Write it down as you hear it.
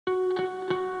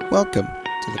Welcome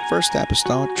to the First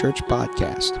Apostolic Church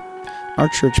Podcast. Our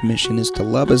church mission is to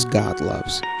love as God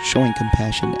loves, showing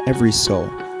compassion to every soul,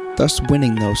 thus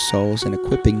winning those souls and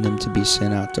equipping them to be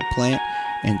sent out to plant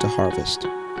and to harvest.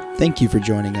 Thank you for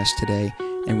joining us today,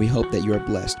 and we hope that you are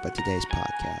blessed by today's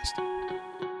podcast.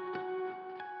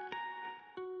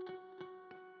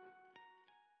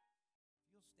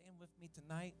 You'll stand with me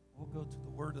tonight. We'll go to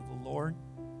the word of the Lord.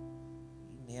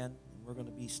 Amen. And we're going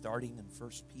to be starting in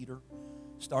 1 Peter,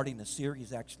 starting a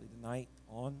series actually tonight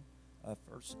on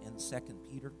 1st and 2nd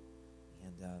Peter.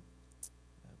 And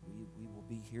we will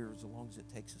be here as long as it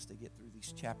takes us to get through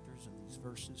these chapters and these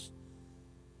verses.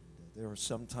 And there are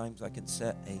some times I can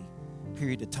set a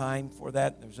period of time for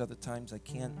that. And there's other times I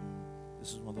can't.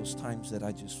 This is one of those times that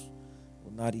I just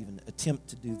will not even attempt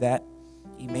to do that.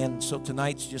 Amen. So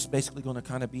tonight's just basically going to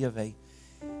kind of be of a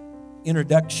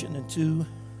introduction into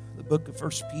the book of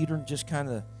 1 Peter and just kind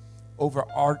of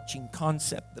overarching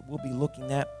concept that we'll be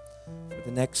looking at for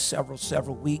the next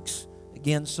several weeks.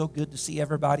 Again, so good to see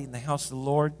everybody in the house of the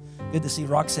Lord. Good to see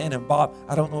Roxanne and Bob.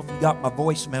 I don't know if you got my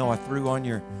voicemail I threw on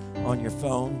your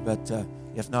phone, but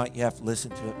if not, you have to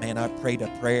listen to it. Man, I prayed a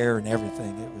prayer and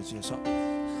everything. It was just and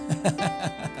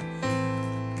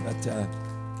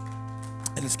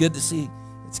it's good to see.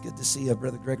 It's good to see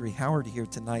Brother Gregory Howard here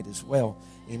tonight as well.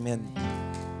 Amen.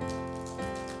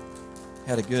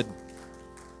 Had a good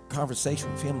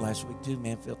conversation with him last week too,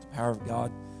 man. Felt the power of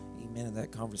God, amen, in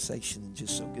that conversation. And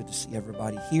just so good to see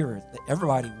everybody here.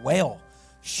 Everybody well.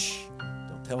 Shh,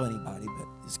 don't tell anybody, but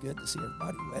it's good to see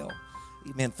everybody well.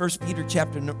 Amen. 1 Peter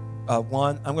chapter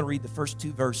 1, I'm going to read the first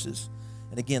two verses.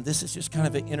 And again, this is just kind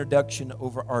of an introduction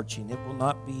overarching. It will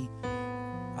not be,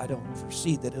 I don't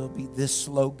foresee that it'll be this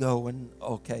slow going,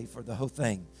 okay, for the whole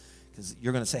thing. Because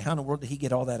you're going to say, how in the world did he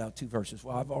get all that out of two verses?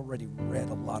 Well, I've already read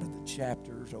a lot of the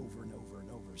chapters over and over and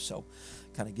over. So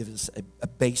kind of give us a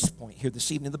base point here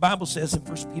this evening. The Bible says in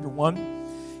 1 Peter 1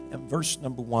 and verse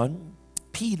number 1,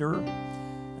 Peter,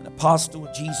 an apostle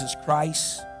of Jesus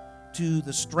Christ, to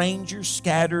the strangers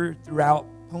scattered throughout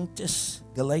Pontus,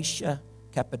 Galatia,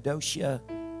 Cappadocia,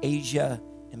 Asia,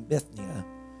 and Bithynia,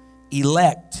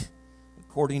 elect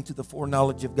according to the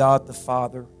foreknowledge of God the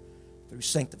Father, through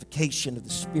sanctification of the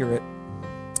Spirit,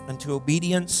 unto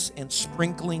obedience and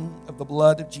sprinkling of the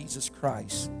blood of Jesus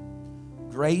Christ.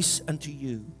 Grace unto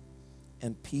you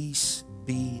and peace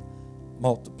be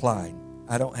multiplied.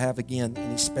 I don't have, again,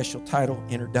 any special title.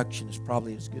 Introduction is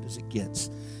probably as good as it gets.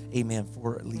 Amen,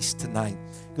 for at least tonight.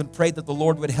 I'm going to pray that the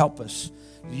Lord would help us.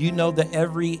 You know that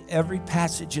every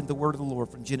passage in the Word of the Lord,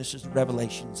 from Genesis to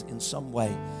Revelations, in some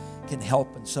way can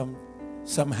help and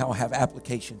somehow have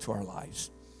application to our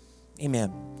lives.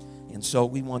 Amen. And so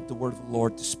we want the word of the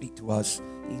Lord to speak to us,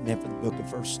 amen, for the book of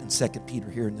 1st and 2nd Peter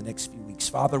here in the next few weeks.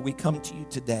 Father, we come to you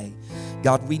today.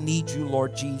 God, we need you,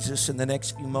 Lord Jesus, in the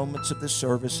next few moments of this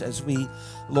service as we,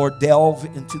 Lord, delve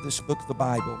into this book of the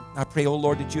Bible. I pray, oh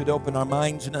Lord, that you would open our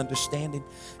minds and understanding.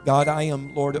 God, I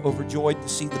am, Lord, overjoyed to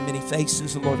see the many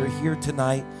faces, Lord, are here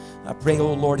tonight. I pray,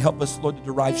 oh Lord, help us, Lord, to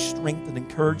derive strength and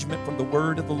encouragement from the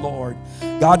word of the Lord.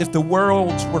 God, if the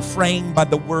worlds were framed by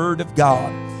the word of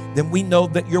God, then we know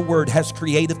that your word has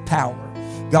creative power.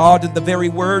 God, and the very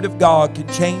word of God can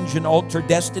change and alter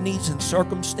destinies and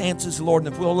circumstances, Lord.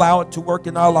 And if we'll allow it to work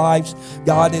in our lives,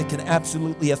 God, it can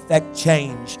absolutely affect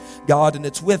change. God, and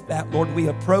it's with that, Lord, we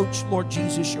approach, Lord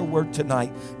Jesus, your word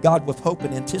tonight, God, with hope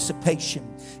and anticipation.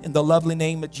 In the lovely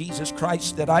name of Jesus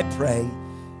Christ that I pray,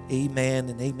 amen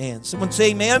and amen. Someone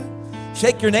say amen.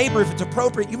 Shake your neighbor if it's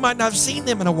appropriate. You might not have seen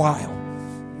them in a while.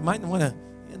 You might want to,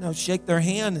 shake their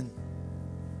hand and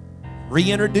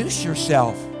reintroduce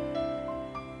yourself.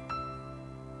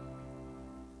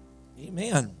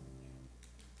 Amen.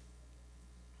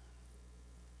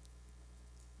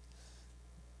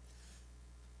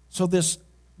 So this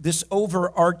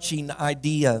overarching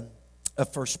idea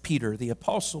of 1 Peter, the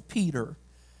Apostle Peter,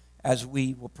 as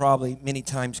we will probably many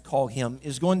times call him,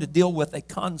 is going to deal with a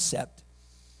concept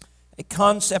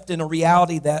and a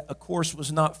reality that, of course,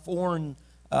 was not foreign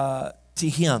to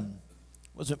him.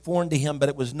 Wasn't foreign to him, but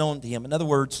it was known to him. In other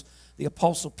words, the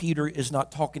Apostle Peter is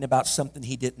not talking about something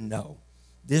he didn't know.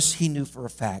 This he knew for a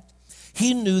fact.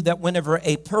 He knew that whenever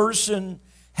a person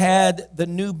had the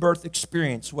new birth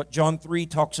experience, what John 3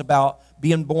 talks about,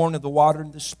 being born of the water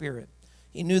and the Spirit,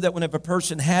 he knew that whenever a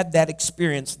person had that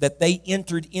experience, that they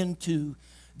entered into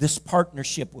this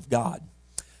partnership with God.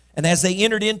 And as they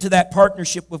entered into that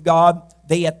partnership with God,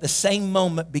 they at the same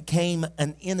moment became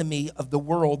an enemy of the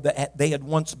world that they had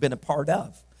once been a part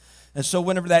of. And so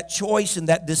whenever that choice and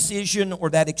that decision or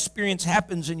that experience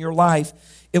happens in your life,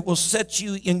 it will set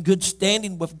you in good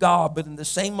standing with God. But in the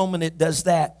same moment it does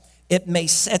that, it may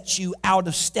set you out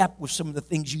of step with some of the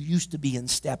things you used to be in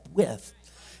step with.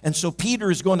 And so Peter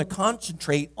is going to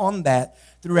concentrate on that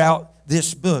throughout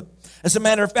this book. As a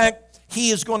matter of fact, he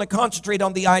is going to concentrate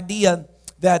on the idea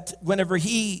that whenever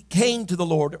he came to the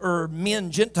Lord, or men,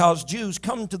 Gentiles, Jews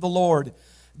come to the Lord,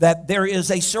 that there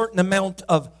is a certain amount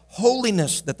of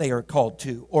holiness that they are called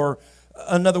to, or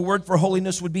another word for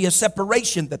holiness would be a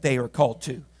separation that they are called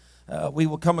to. We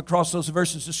will come across those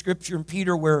verses of Scripture in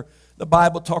Peter where the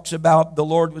Bible talks about the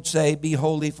Lord would say, "Be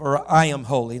holy, for I am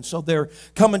holy." And so they're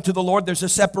coming to the Lord. There's a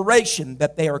separation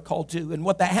that they are called to. And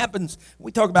what that happens, when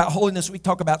we talk about holiness, we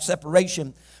talk about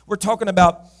separation. We're talking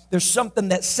about there's something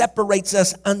that separates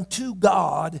us unto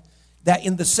God that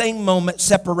in the same moment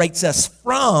separates us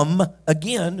from,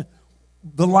 again,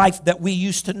 the life that we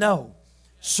used to know.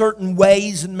 Certain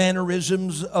ways and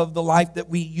mannerisms of the life that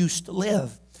we used to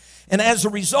live. And as a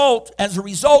result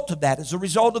of that, as a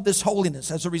result of this holiness,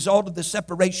 as a result of this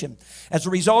separation, as a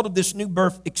result of this new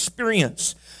birth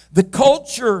experience, the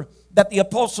culture that the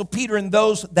Apostle Peter and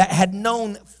those that had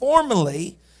known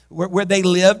formerly where they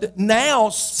lived now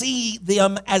see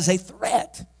them as a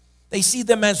threat. They see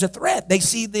them as a threat. They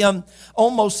see them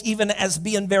almost even as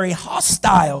being very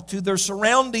hostile to their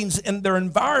surroundings and their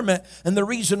environment. And the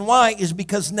reason why is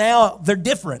because now they're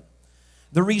different.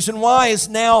 The reason why is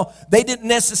now they didn't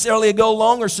necessarily go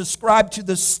along or subscribe to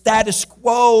the status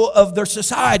quo of their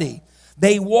society.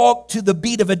 They walked to the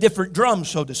beat of a different drum,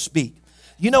 so to speak.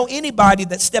 You know, anybody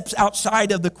that steps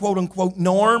outside of the quote-unquote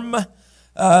norm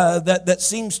that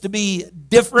seems to be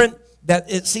different, that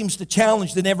it seems to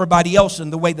challenge than everybody else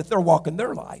in the way that they're walking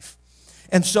their life.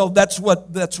 And so that's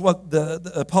what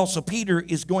the Apostle Peter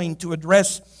is going to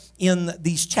address in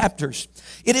these chapters.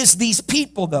 It is these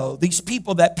people, though, these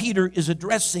people that Peter is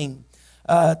addressing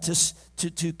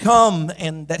to come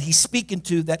and that he's speaking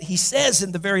to, that he says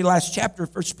in the very last chapter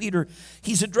of 1 Peter,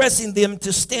 he's addressing them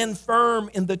to stand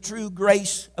firm in the true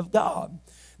grace of God.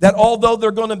 That although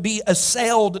they're going to be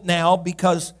assailed now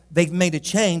because they've made a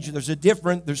change,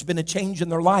 there's been a change in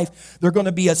their life, they're going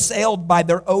to be assailed by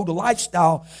their old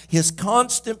lifestyle. His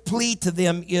constant plea to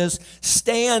them is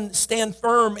stand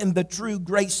firm in the true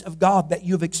grace of God that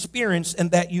you've experienced and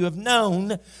that you have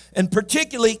known. And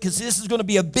particularly, because this is going to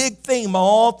be a big theme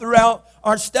all throughout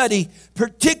our study,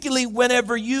 particularly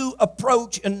whenever you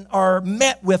approach and are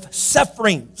met with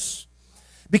sufferings.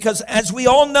 Because as we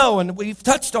all know, and we've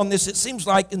touched on this, it seems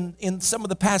like in some of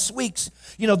the past weeks,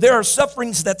 you know, there are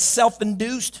sufferings that's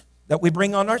self-induced, that we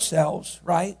bring on ourselves,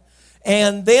 right?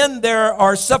 And then there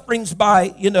are sufferings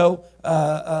by,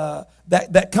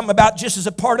 that come about just as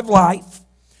a part of life.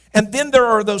 And then there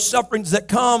are those sufferings that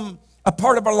come a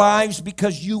part of our lives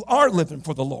because you are living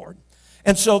for the Lord.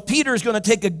 And so Peter is going to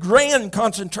take a grand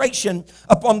concentration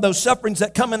upon those sufferings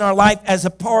that come in our life as a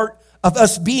part of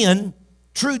us being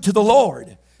true to the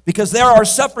Lord. Because there are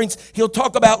sufferings, he'll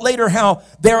talk about later how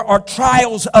there are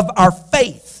trials of our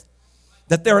faith.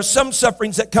 That there are some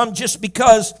sufferings that come just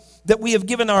because that we have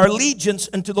given our allegiance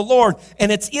unto the Lord.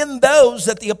 And it's in those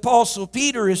that the Apostle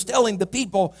Peter is telling the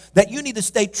people that you need to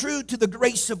stay true to the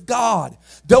grace of God.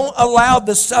 Don't allow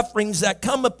the sufferings that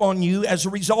come upon you as a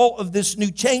result of this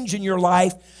new change in your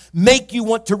life make you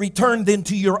want to return then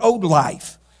to your old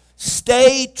life.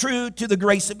 Stay true to the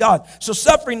grace of God. So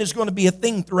suffering is going to be a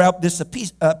thing throughout this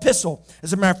epistle.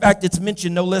 As a matter of fact, it's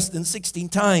mentioned no less than 16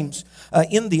 times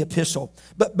in the epistle.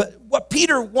 But what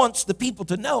Peter wants the people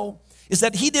to know is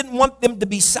that he didn't want them to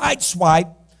be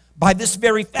sideswiped by this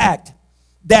very fact.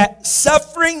 That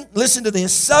suffering, listen to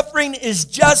this, suffering is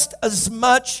just as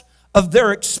much of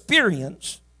their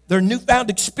experience, their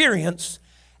newfound experience,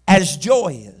 as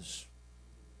joy is.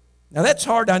 Now that's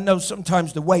hard, I know,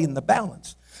 sometimes to weigh in the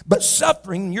balance. But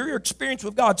suffering, your experience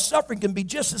with God, suffering can be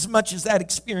just as much as that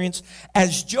experience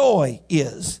as joy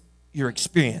is your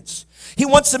experience. He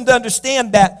wants them to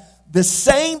understand that the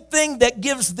same thing that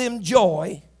gives them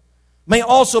joy may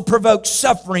also provoke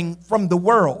suffering from the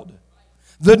world.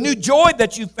 The new joy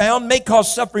that you found may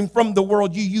cause suffering from the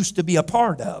world you used to be a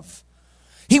part of.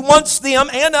 He wants them,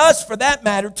 and us for that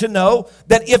matter, to know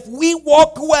that if we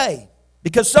walk away,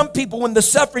 because some people, when the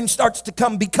suffering starts to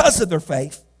come because of their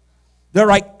faith, they're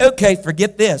like, okay,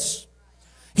 forget this.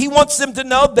 He wants them to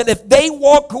know that if they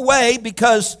walk away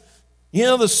because,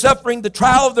 the suffering, the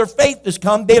trial of their faith has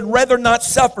come, they'd rather not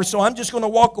suffer, so I'm just going to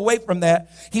walk away from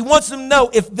that. He wants them to know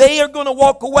if they are going to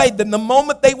walk away, then the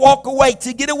moment they walk away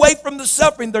to get away from the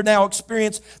suffering they're now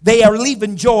experiencing, they are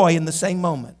leaving joy in the same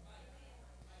moment.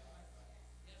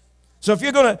 So if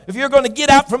you're going to get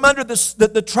out from under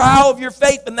the trial of your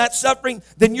faith and that suffering,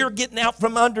 then you're getting out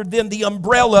from under then the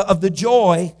umbrella of the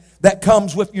joy that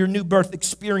comes with your new birth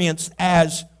experience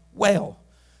as well.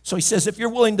 So he says, if you're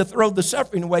willing to throw the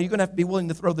suffering away, you're going to have to be willing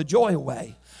to throw the joy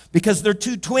away. Because they're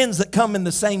two twins that come in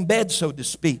the same bed, so to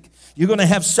speak. You're going to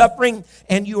have suffering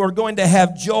and you are going to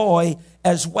have joy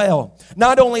as well.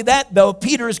 Not only that, though,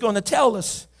 Peter is going to tell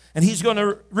us, and he's going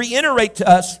to reiterate to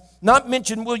us, not to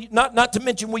mention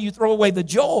will you throw away the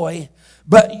joy,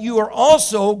 but you are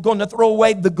also going to throw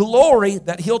away the glory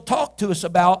that he'll talk to us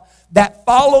about that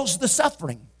follows the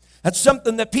suffering. That's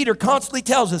something that Peter constantly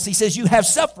tells us. He says you have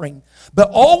suffering, but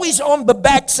always on the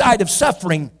backside of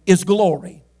suffering is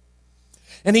glory.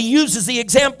 And he uses the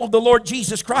example of the Lord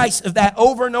Jesus Christ of that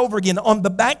over and over again. On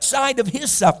the backside of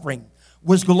his suffering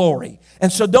was glory.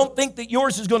 And so don't think that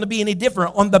yours is going to be any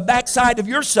different. On the backside of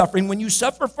your suffering, when you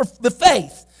suffer for the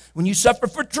faith, when you suffer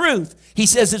for truth, he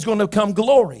says there's going to come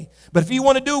glory. But if you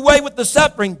want to do away with the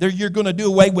suffering, you're going to do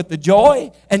away with the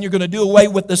joy, and you're going to do away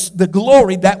with the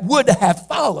glory that would have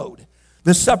followed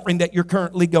the suffering that you're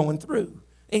currently going through.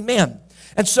 Amen.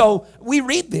 And so we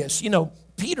read this,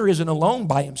 Peter isn't alone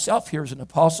by himself here as an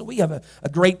apostle. We have a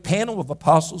great panel of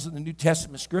apostles in the New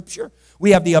Testament Scripture.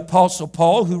 We have the Apostle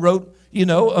Paul who wrote,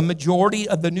 a majority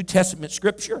of the New Testament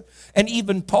Scripture. And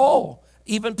even Paul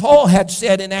had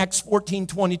said in Acts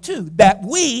 14:22 that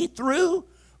we through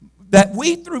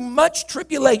much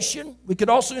tribulation, we could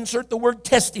also insert the word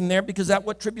testing there because that's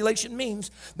what tribulation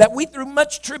means, that we through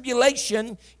much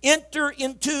tribulation enter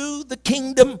into the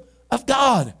kingdom of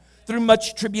God. Through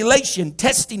much tribulation,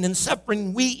 testing, and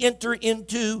suffering, we enter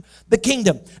into the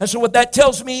kingdom. And so what that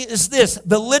tells me is this: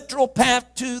 the literal path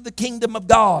to the kingdom of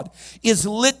God is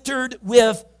littered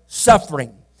with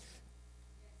suffering.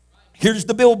 Here's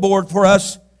the billboard for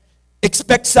us.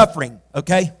 Expect suffering,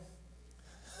 okay?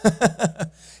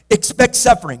 Expect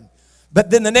suffering. But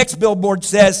then the next billboard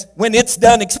says, when it's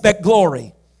done, expect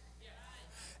glory.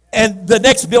 And the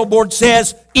next billboard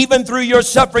says, even through your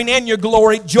suffering and your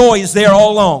glory, joy is there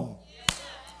all along.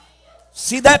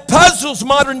 See, that puzzles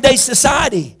modern day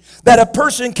society, that a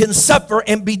person can suffer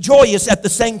and be joyous at the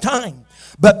same time.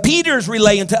 But Peter's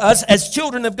relaying to us as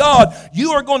children of God,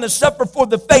 you are going to suffer for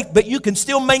the faith, but you can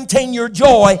still maintain your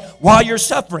joy while you're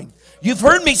suffering. You've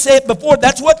heard me say it before.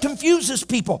 That's what confuses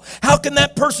people. How can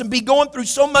that person be going through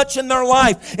so much in their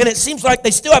life and it seems like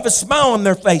they still have a smile on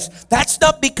their face? That's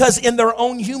not because in their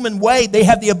own human way they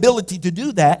have the ability to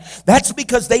do that. That's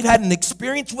because they've had an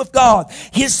experience with God.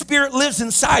 His Spirit lives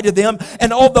inside of them,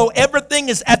 and although everything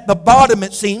is at the bottom,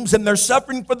 it seems, and they're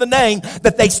suffering for the name,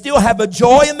 that they still have a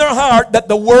joy in their heart that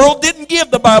the world didn't give,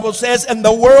 the Bible says, and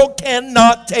the world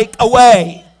cannot take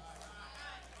away.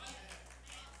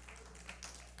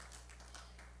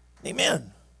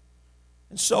 Amen.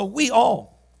 And so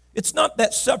it's not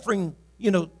that suffering,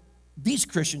 these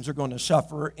Christians are going to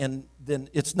suffer and then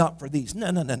it's not for these.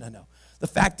 No. The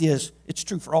fact is, it's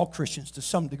true for all Christians to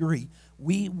some degree.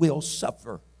 We will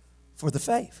suffer for the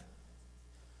faith.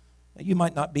 Now, you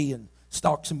might not be in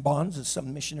stocks and bonds as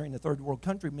some missionary in a third world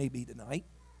country may be tonight,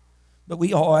 but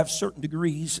we all have certain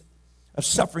degrees of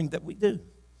suffering that we do.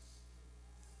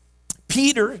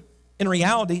 Peter, in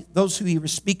reality, those who he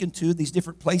was speaking to, these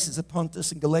different places of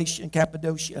Pontus and Galatia and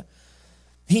Cappadocia,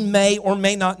 he may or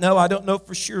may not know, I don't know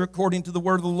for sure according to the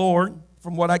word of the Lord,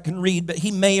 from what I can read, but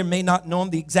he may or may not know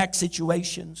the exact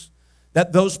situations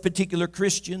that those particular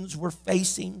Christians were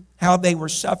facing, how they were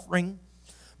suffering.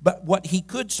 But what he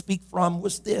could speak from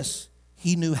was this: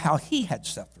 he knew how he had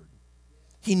suffered.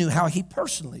 He knew how he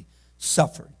personally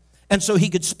suffered. And so he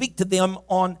could speak to them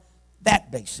on that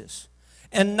basis.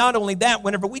 And not only that,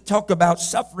 whenever we talk about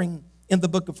suffering in the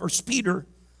book of 1 Peter,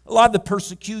 a lot of the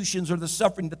persecutions or the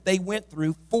suffering that they went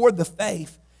through for the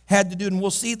faith had to do, and we'll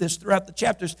see this throughout the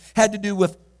chapters, had to do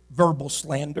with verbal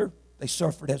slander. They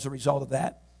suffered as a result of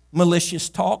that. Malicious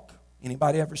talk.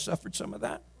 Anybody ever suffered some of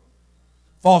that?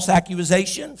 False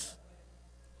accusations.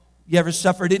 You ever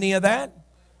suffered any of that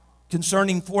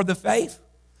concerning for the faith?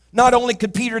 Not only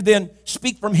could Peter then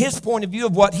speak from his point of view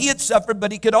of what he had suffered,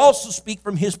 but he could also speak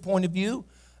from his point of view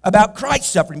about Christ's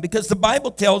suffering, because the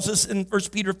Bible tells us in 1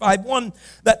 Peter 5:1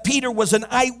 that Peter was an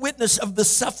eyewitness of the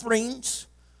sufferings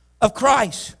of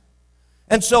Christ.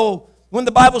 And so when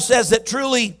the Bible says that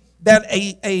truly that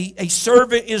a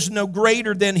servant is no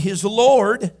greater than his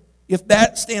Lord, if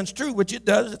that stands true, which it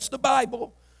does, it's the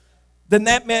Bible, then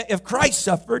that meant if Christ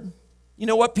suffered, you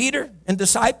know what, Peter and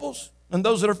disciples and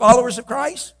those that are followers of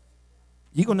Christ,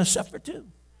 you're going to suffer too.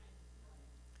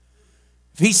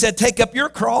 If he said, take up your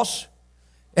cross,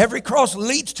 every cross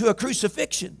leads to a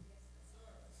crucifixion.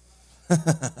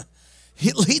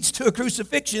 It leads to a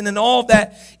crucifixion and all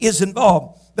that is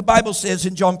involved. The Bible says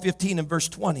in John 15 and verse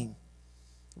 20,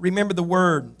 remember the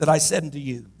word that I said unto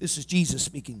you. This is Jesus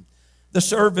speaking. The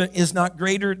servant is not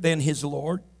greater than his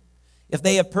Lord. If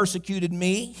they have persecuted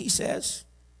me, he says,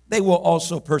 they will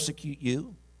also persecute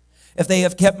you. If they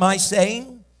have kept my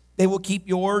saying, they will keep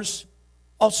yours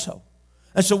also.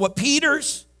 And so what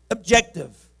Peter's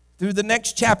objective through the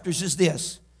next chapters is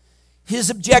this. His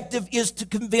objective is to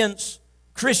convince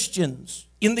Christians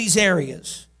in these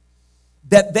areas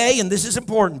that they, and this is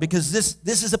important because this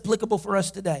is applicable for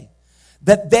us today,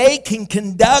 that they can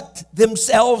conduct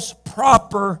themselves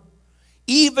proper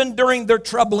even during their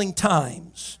troubling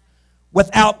times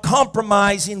without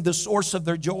compromising the source of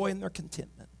their joy and their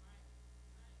contentment.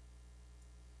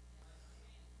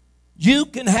 You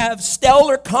can have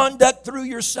stellar conduct through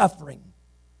your suffering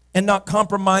and not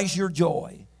compromise your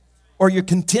joy or your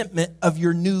contentment of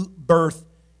your new birth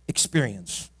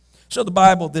experience. So the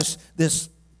Bible, this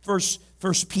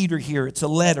first Peter here, it's a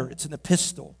letter, it's an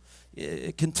epistle.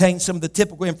 It contains some of the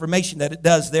typical information that it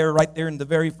does there, right there in the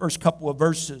very first couple of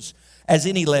verses, as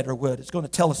any letter would. It's going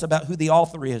to tell us about who the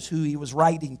author is, who he was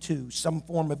writing to, some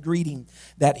form of greeting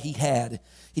that he had.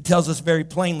 He tells us very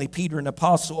plainly, Peter, an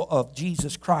apostle of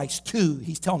Jesus Christ, too.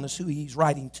 He's telling us who he's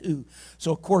writing to.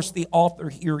 So, of course, the author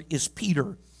here is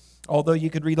Peter. Although you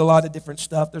could read a lot of different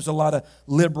stuff, there's a lot of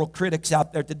liberal critics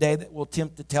out there today that will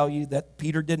attempt to tell you that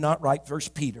Peter did not write 1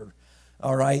 Peter.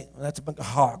 All right? Well, that's a bunch of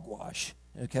hogwash.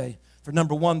 Okay? For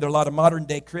number one, there are a lot of modern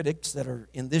day critics that are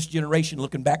in this generation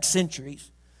looking back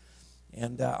centuries.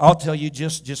 And I'll tell you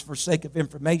just for sake of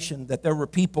information that there were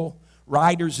people,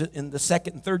 writers in the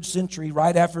 2nd and 3rd century,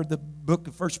 right after the book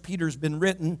of 1 Peter has been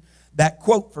written, that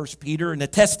quote 1 Peter and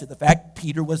attest to the fact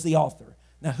Peter was the author.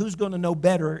 Now, who's going to know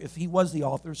better if he was the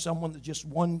author, someone that's just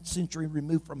 1 century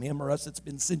removed from him, or us that's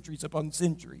been centuries upon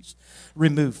centuries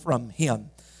removed from him?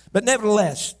 But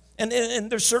nevertheless, and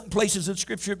there's certain places in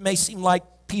Scripture it may seem like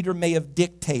Peter may have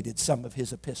dictated some of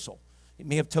his epistle. He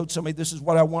may have told somebody, this is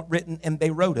what I want written, and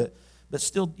they wrote it. But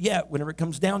still, yeah, whenever it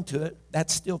comes down to it,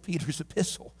 that's still Peter's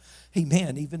epistle.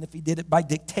 Amen, even if he did it by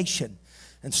dictation.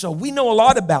 And so we know a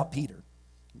lot about Peter.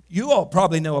 You all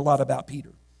probably know a lot about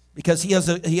Peter because he has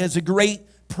a great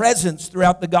presence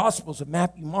throughout the Gospels of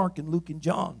Matthew, Mark, and Luke, and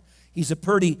John. He's a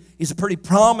pretty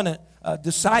prominent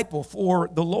disciple for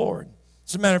the Lord.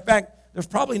 As a matter of fact, there's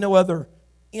probably no other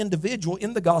individual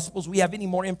in the Gospels we have any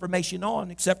more information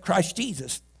on except Christ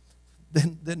Jesus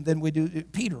than we do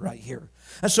Peter right here.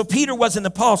 And so Peter was an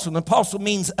apostle. An apostle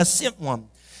means a sent one.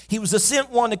 He was a sent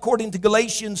one according to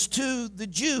Galatians to the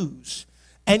Jews.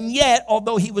 And yet,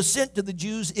 although he was sent to the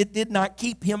Jews, it did not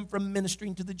keep him from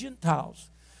ministering to the Gentiles.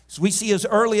 So we see as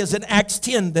early as in Acts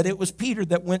 10 that it was Peter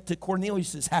that went to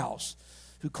Cornelius' house.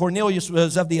 Who Cornelius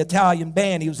was of the Italian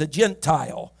band. He was a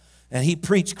Gentile. And he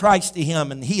preached Christ to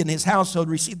him, and he and his household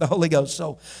received the Holy Ghost.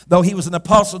 So though he was an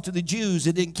apostle to the Jews,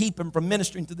 it didn't keep him from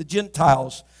ministering to the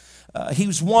Gentiles. He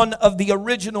was one of the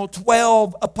original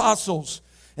 12 apostles.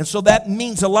 And so that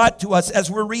means a lot to us as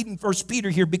we're reading 1 Peter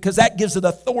here, because that gives it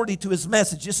authority to his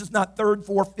message. This is not 3rd,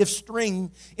 4th, 5th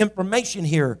string information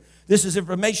here. This is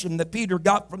information that Peter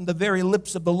got from the very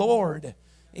lips of the Lord.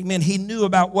 Amen. He knew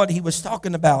about what he was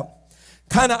talking about.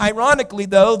 Kind of ironically,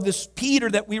 though, this Peter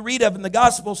that we read of in the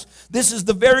Gospels, this is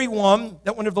the very one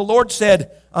that whenever the Lord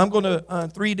said, I'm going to,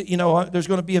 there's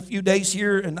going to be a few days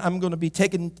here, and I'm going to be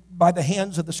taken by the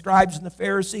hands of the scribes and the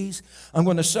Pharisees. I'm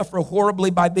going to suffer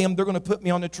horribly by them. They're going to put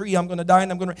me on a tree. I'm going to die,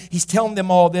 and He's telling them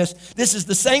all this. This is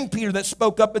the same Peter that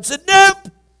spoke up and said, nope,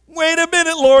 wait a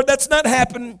minute, Lord, that's not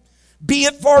happening. Be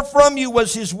it far from you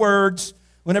was his words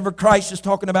whenever Christ is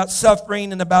talking about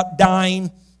suffering and about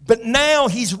dying. But now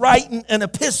he's writing an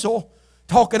epistle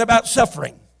talking about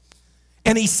suffering.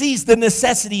 And he sees the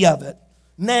necessity of it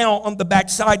now on the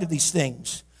backside of these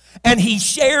things. And he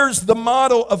shares the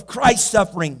model of Christ's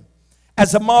suffering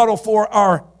as a model for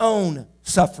our own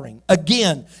suffering.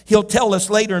 Again, he'll tell us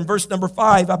later in verse number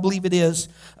 5, I believe it is,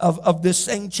 of this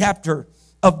same chapter,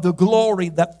 of the glory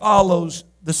that follows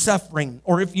the suffering.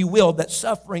 Or if you will, that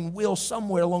suffering will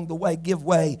somewhere along the way give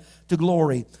way to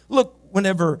glory. Look,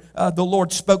 whenever the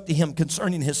Lord spoke to him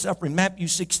concerning his suffering. Matthew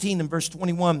 16 and verse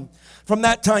 21. From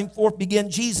that time forth began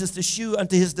Jesus to shew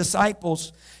unto his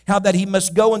disciples how that he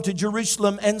must go into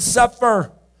Jerusalem and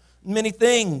suffer many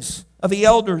things of the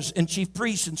elders and chief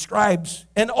priests and scribes.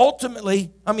 And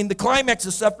ultimately, the climax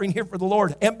of suffering here for the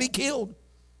Lord, and be killed.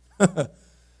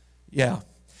 Yeah.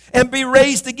 And be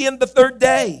raised again the 3rd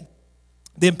day.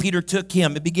 Then Peter took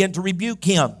him and began to rebuke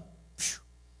him.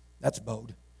 That's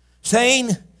bold. Saying,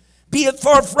 be it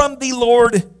far from thee,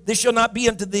 Lord, this shall not be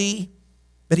unto thee.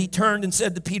 But he turned and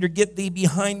said to Peter, get thee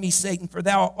behind me, Satan, for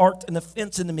thou art an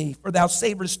offense unto me. For thou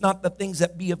savorest not the things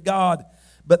that be of God,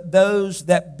 but those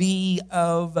that be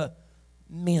of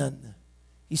men.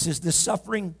 He says, this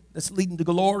suffering that's leading to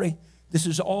glory, This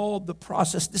is all the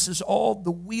process. This is all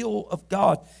the will of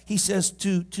God. He says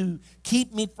to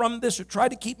keep me from this, or try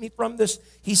to keep me from this,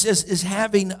 he says, is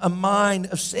having a mind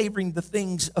of savoring the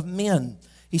things of men.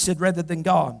 He said, rather than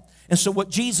God. And so what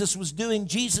Jesus was doing,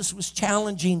 Jesus was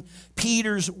challenging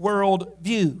Peter's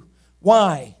worldview.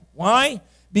 Why? Why?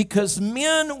 Because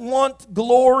men want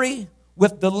glory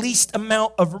with the least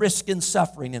amount of risk and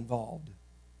suffering involved.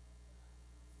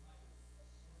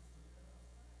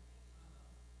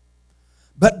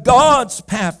 But God's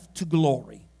path to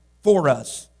glory for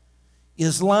us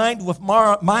is lined with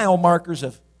mile markers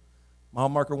of mile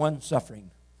marker 1,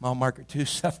 suffering. Mile marker 2,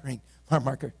 suffering. Mile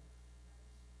marker,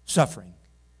 suffering.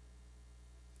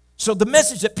 So the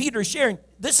message that Peter is sharing,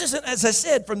 this isn't, as I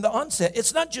said from the onset,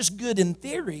 it's not just good in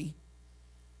theory.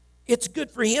 It's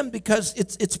good for him because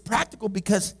it's practical,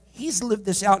 because he's lived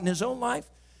this out in his own life.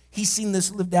 He's seen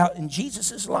this lived out in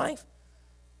Jesus' life,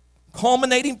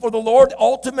 culminating for the Lord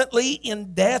ultimately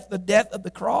in death, the death of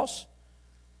the cross.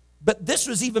 But this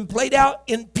was even played out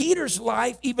in Peter's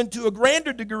life, even to a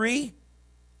grander degree,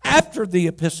 after the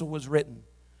epistle was written.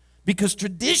 Because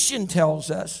tradition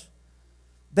tells us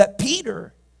that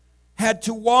Peter had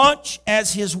to watch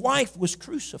as his wife was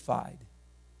crucified.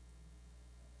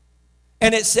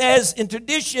 And it says in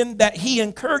tradition that he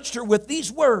encouraged her with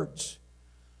these words: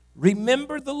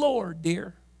 remember the Lord,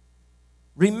 dear.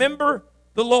 Remember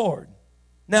the Lord.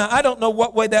 Now, I don't know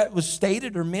what way that was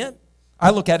stated or meant. I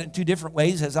look at it in two different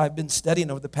ways as I've been studying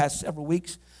over the past several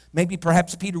weeks. Maybe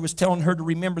perhaps Peter was telling her to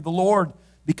remember the Lord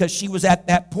because she was at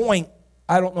that point,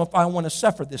 I don't know if I want to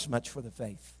suffer this much for the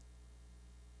faith.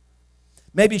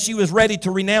 Maybe she was ready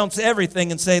to renounce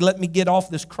everything and say, let me get off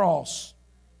this cross.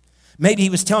 Maybe he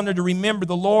was telling her to remember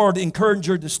the Lord, encourage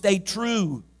her to stay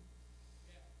true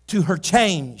to her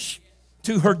change,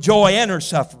 to her joy and her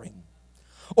suffering.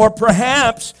 Or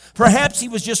perhaps he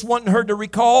was just wanting her to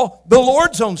recall the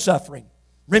Lord's own suffering.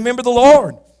 Remember the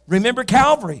Lord. Remember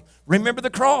Calvary. Remember the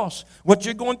cross. What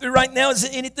you're going through right now is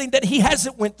anything that he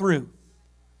hasn't went through.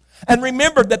 And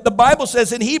remember that the Bible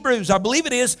says in Hebrews, I believe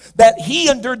it is, that he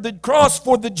endured the cross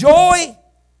for the joy,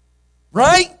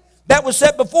 right? That was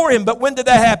set before him. But when did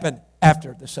that happen?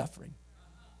 After the suffering.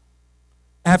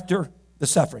 After the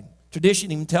suffering.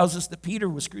 Tradition even tells us that Peter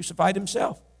was crucified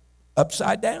himself,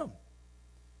 upside down.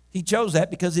 He chose that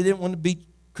because he didn't want to be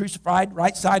crucified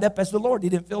right side up as the Lord. He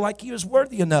didn't feel like he was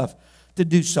worthy enough to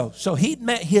do so. So he'd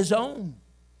met his own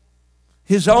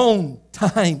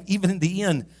time, even in the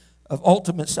end of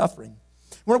ultimate suffering.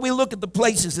 When we look at the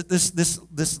places that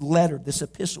this letter, this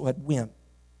epistle had went,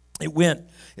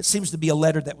 it seems to be a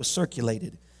letter that was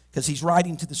circulated, because he's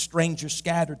writing to the strangers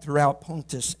scattered throughout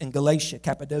Pontus and Galatia,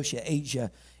 Cappadocia,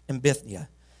 Asia, and Bithynia.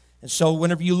 And so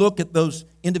whenever you look at those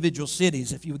individual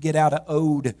cities, if you would get out an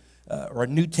Ode or a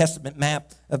New Testament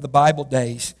map of the Bible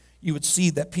days, you would see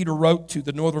that Peter wrote to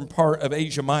the northern part of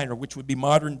Asia Minor, which would be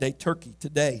modern-day Turkey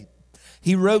today.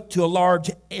 He wrote to a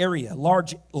large area,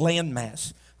 large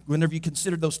landmass. Whenever you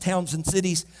consider those towns and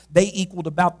cities, they equaled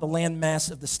about the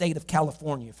landmass of the state of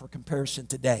California for comparison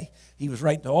today. He was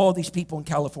writing to all these people in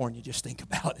California, just think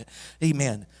about it,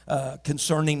 amen,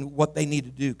 concerning what they need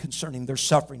to do, concerning their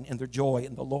suffering and their joy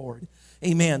in the Lord.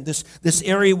 Amen. This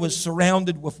area was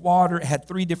surrounded with water. It had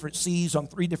 3 different seas on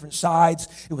 3 different sides.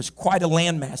 It was quite a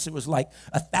landmass. It was like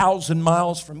 1,000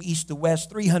 miles from east to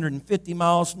west, 350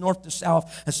 miles north to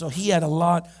south. And so he had a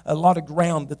lot of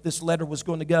ground that this letter was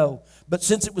going to go. But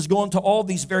since it was going to all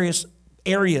these various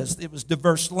areas, it was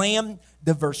diverse land,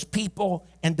 diverse people,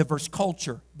 and diverse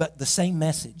culture, but the same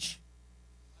message.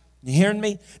 You hearing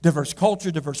me? Diverse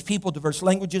culture, diverse people, diverse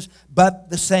languages,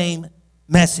 but the same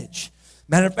message.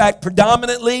 Matter of fact,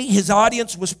 predominantly his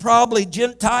audience was probably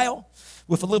Gentile,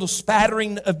 with a little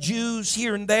spattering of Jews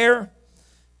here and there,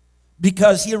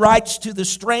 because he writes to the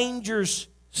strangers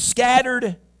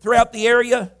scattered throughout the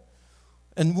area.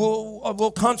 And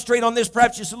we'll concentrate on this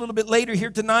perhaps just a little bit later here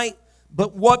tonight.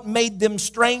 But what made them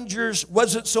strangers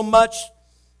wasn't so much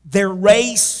their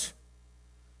race,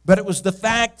 but it was the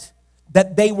fact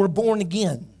that they were born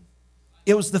again.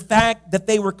 It was the fact that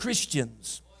they were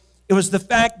Christians. It was the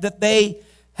fact that they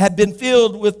had been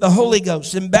filled with the Holy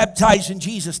Ghost and baptized in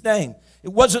Jesus' name.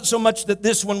 It wasn't so much that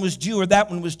this one was Jew or that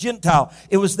one was Gentile.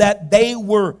 It was that they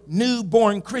were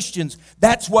newborn Christians.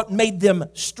 That's what made them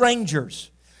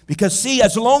strangers. Because see,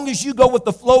 as long as you go with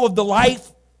the flow of the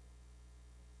life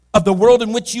of the world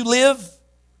in which you live,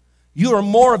 you are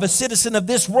more of a citizen of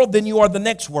this world than you are the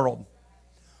next world.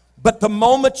 But the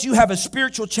moment you have a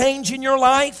spiritual change in your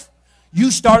life, you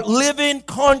start living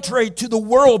contrary to the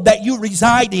world that you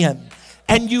reside in.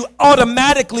 And you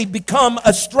automatically become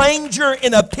a stranger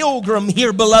and a pilgrim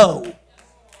here below.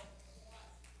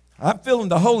 I'm feeling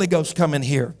the Holy Ghost coming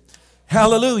here.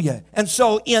 Hallelujah. And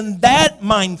so in that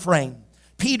mind frame,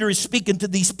 Peter is speaking to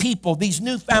these people, these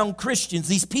newfound Christians,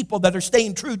 these people that are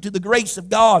staying true to the grace of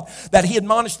God that he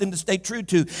admonished them to stay true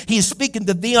to. He is speaking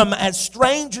to them as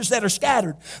strangers that are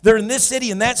scattered. They're in this city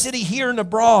and that city, here and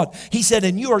abroad. He said,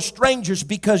 and you are strangers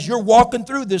because you're walking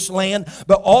through this land,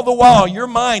 but all the while your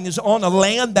mind is on a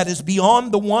land that is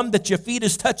beyond the one that your feet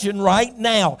is touching right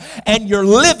now. And you're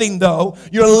living, though,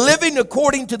 you're living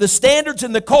according to the standards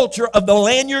and the culture of the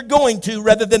land you're going to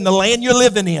rather than the land you're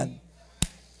living in.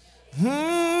 Woo,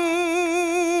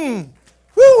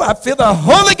 I feel the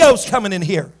Holy Ghost coming in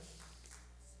here.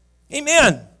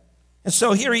 Amen. And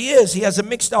so here he is. He has a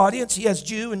mixed audience. He has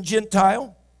Jew and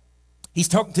Gentile. He's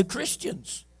talking to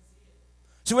Christians.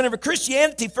 So whenever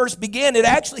Christianity first began, it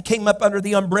actually came up under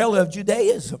the umbrella of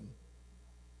Judaism.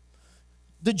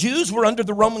 The Jews were under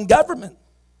the Roman government.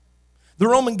 The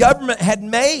Roman government had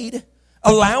made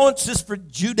allowances for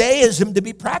Judaism to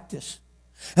be practiced.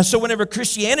 And so whenever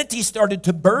Christianity started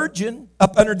to burgeon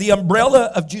up under the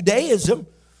umbrella of Judaism,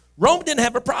 Rome didn't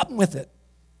have a problem with it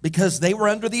because they were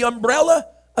under the umbrella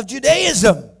of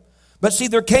Judaism. But see,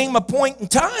 there came a point in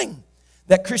time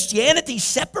that Christianity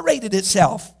separated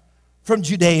itself from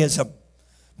Judaism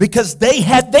because they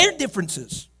had their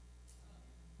differences.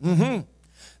 The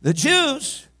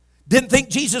Jews didn't think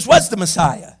Jesus was the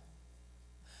Messiah.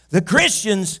 The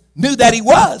Christians knew that he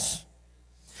was.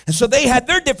 And so they had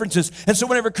their differences. And so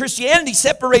whenever Christianity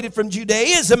separated from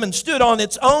Judaism and stood on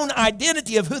its own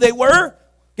identity of who they were,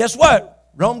 guess what?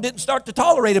 Rome didn't start to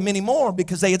tolerate them anymore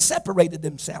because they had separated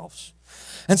themselves.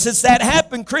 And since that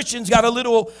happened, Christians got a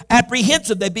little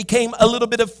apprehensive. They became a little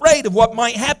bit afraid of what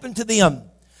might happen to them.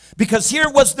 Because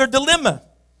here was their dilemma.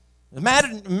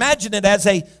 Imagine it as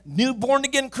a new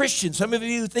born-again Christian. Some of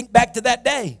you think back to that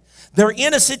day. They're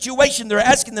in a situation, they're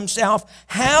asking themselves,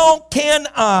 how can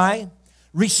I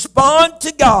respond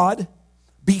to God,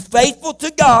 be faithful to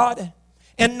God,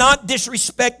 and not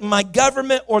disrespect my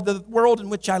government or the world in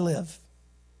which I live?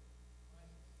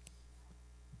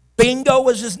 Bingo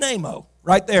was his name-o.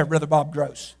 Right there, Brother Bob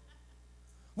Gross.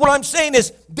 What I'm saying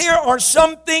is there are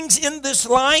some things in this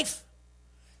life,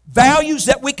 values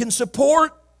that we can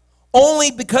support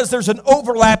only because there's an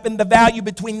overlap in the value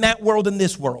between that world and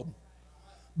this world.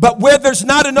 But where there's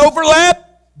not an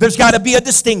overlap, there's got to be a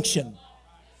distinction.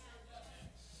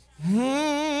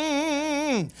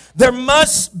 There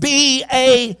must be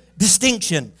a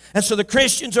distinction. And so the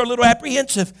Christians are a little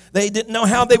apprehensive. They didn't know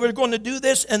how they were going to do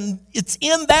this. And it's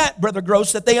in that, Brother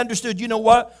Gross, that they understood, you know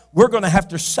what? We're going to have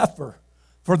to suffer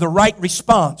for the right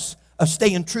response of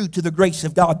staying true to the grace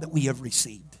of God that we have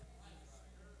received.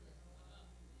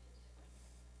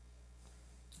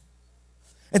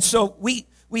 And so we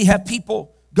have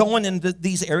people going into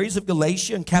these areas of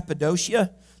Galatia and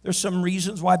Cappadocia. There's some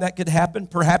reasons why that could happen,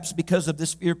 perhaps because of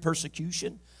this fear of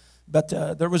persecution. But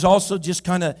there was also just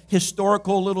kind of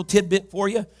historical little tidbit for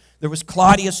you. There was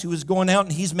Claudius who was going out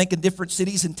and he's making different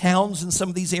cities and towns in some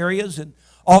of these areas. And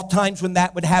oftentimes when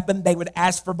that would happen, they would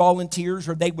ask for volunteers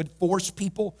or they would force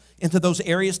people into those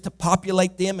areas to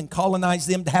populate them and colonize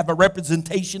them to have a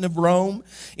representation of Rome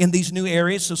in these new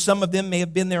areas. So some of them may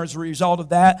have been there as a result of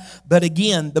that. But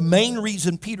again, the main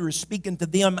reason Peter is speaking to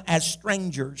them as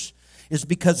strangers is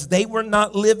because they were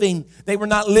not living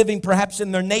perhaps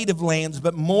in their native lands,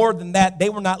 but more than that, they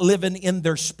were not living in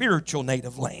their spiritual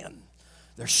native land.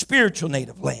 Their spiritual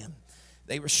native land.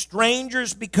 They were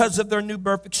strangers because of their new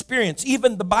birth experience.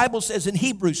 Even the Bible says in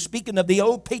Hebrews, speaking of the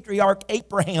old patriarch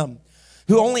Abraham,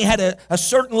 who only had a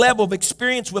certain level of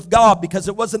experience with God because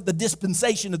it wasn't the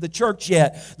dispensation of the church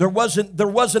yet. There wasn't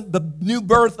the new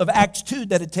birth of Acts 2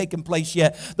 that had taken place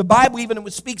yet. The Bible, even when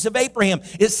it speaks of Abraham,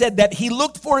 it said that he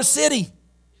looked for a city.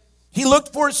 He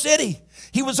looked for a city.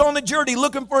 He was on the journey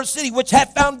looking for a city which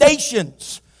had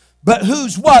foundations. But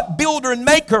whose what? Builder and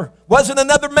maker wasn't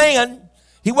another man.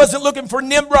 He wasn't looking for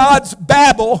Nimrod's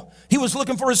Babel. He was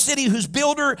looking for a city whose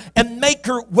builder and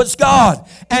maker was God.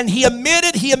 And he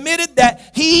admitted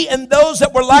that he and those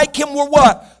that were like him were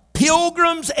what?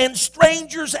 Pilgrims and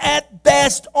strangers at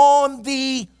best on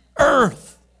the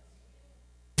earth.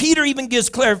 Peter even gives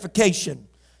clarification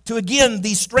to, again,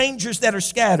 these strangers that are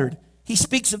scattered. He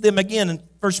speaks of them again in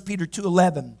 1 Peter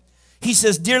 2:11. He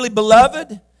says, "Dearly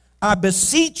beloved, I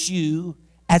beseech you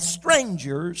as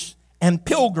strangers and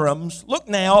pilgrims," look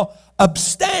now,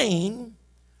 "abstain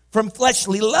from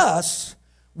fleshly lusts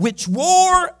which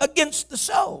war against the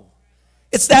soul."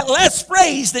 It's that last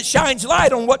phrase that shines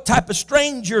light on what type of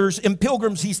strangers and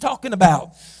pilgrims he's talking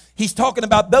about. He's talking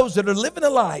about those that are living a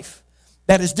life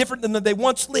that is different than they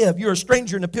once lived. You're a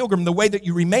stranger and a pilgrim. The way that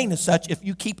you remain as such if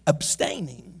you keep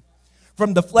abstaining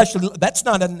from the flesh. That's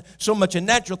not so much a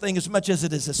natural thing as much as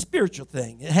it is a spiritual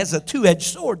thing. It has a two-edged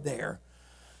sword there.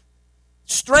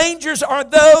 Strangers are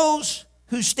those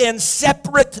who stand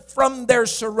separate from their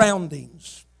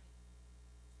surroundings.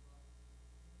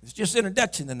 It's just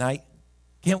introduction tonight.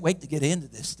 Can't wait to get into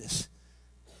this.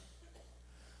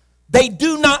 They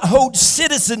do not hold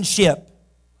citizenship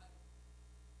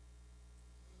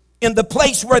in the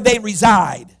place where they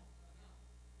reside.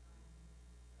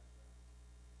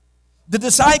 The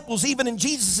disciples, even in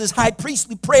Jesus' high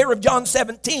priestly prayer of John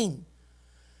 17,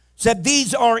 said,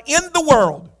 these are in the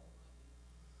world,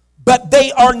 but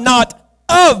they are not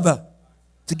of.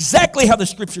 It's exactly how the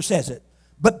scripture says it.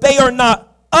 But they are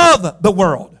not of the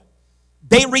world.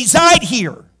 They reside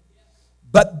here,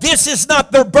 but this is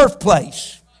not their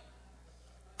birthplace.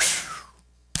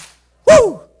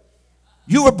 Woo!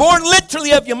 You were born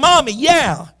literally of your mommy,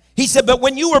 yeah. He said, but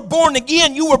when you were born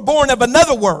again, you were born of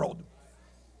another world.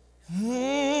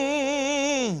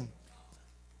 Now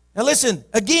listen,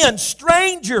 again,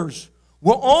 strangers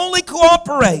will only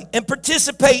cooperate and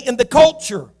participate in the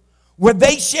culture where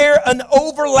they share an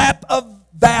overlap of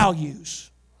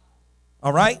values.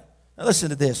 All right? Now listen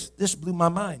to this. This blew my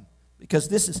mind because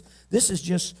this is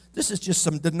just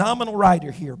some denominational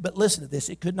writer here. But listen to this.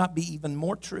 It could not be even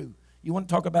more true. You want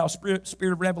to talk about spirit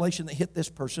of revelation that hit this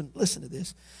person? Listen to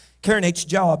this. Karen H.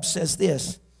 Jobs says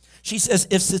this. She says,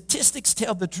 if statistics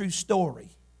tell the true story,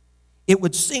 it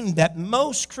would seem that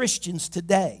most Christians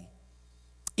today,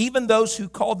 even those who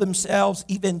call themselves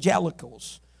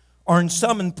evangelicals, are in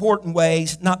some important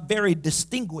ways not very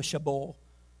distinguishable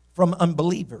from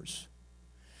unbelievers.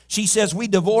 She says, we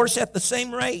divorce at the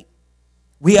same rate.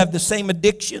 We have the same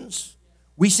addictions.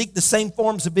 We seek the same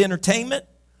forms of entertainment.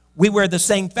 We wear the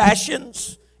same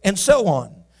fashions, and so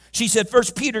on. She said, 1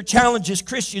 Peter challenges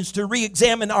Christians to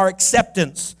re-examine our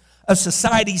acceptance of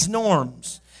society's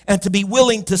norms and to be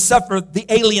willing to suffer the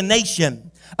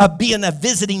alienation of being a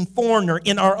visiting foreigner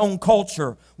in our own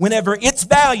culture whenever its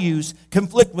values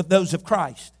conflict with those of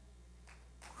Christ.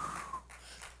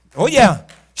 Oh yeah.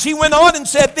 She went on and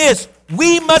said this,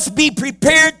 we must be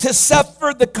prepared to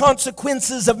suffer the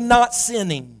consequences of not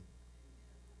sinning.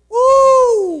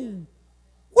 Woo!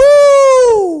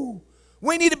 Woo!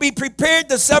 We need to be prepared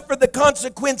to suffer the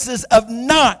consequences of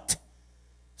not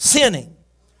sinning.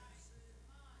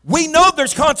 We know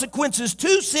there's consequences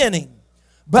to sinning,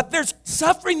 but there's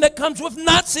suffering that comes with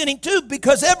not sinning too,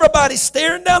 because everybody's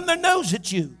staring down their nose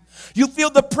at you. You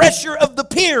feel the pressure of the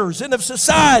peers and of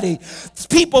society.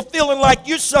 People feeling like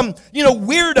you're some,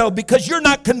 weirdo because you're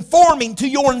not conforming to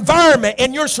your environment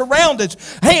and your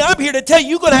surroundings. Hey, I'm here to tell you,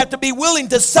 you're going to have to be willing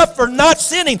to suffer not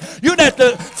sinning. You're going to have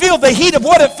to feel the heat of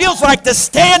what it feels like to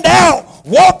stand out.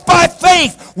 Walk by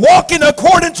faith. Walk in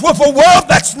accordance with a world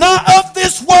that's not of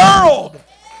this world.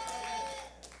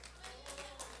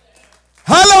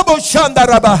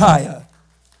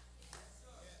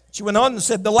 She went on and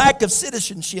said the lack of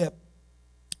citizenship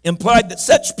implied that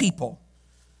such people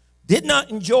did not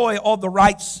enjoy all the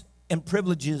rights and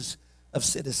privileges of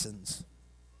citizens.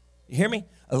 You hear me?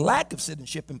 A lack of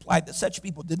citizenship implied that such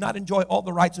people did not enjoy all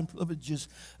the rights and privileges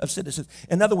of citizens.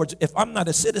 In other words, if I'm not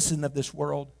a citizen of this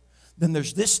world, then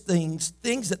there's things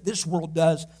that this world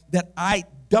does that I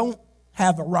don't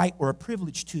have a right or a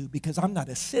privilege to because I'm not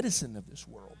a citizen of this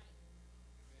world.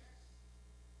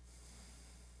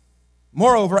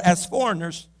 Moreover, as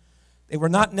foreigners, they were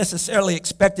not necessarily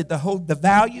expected to hold the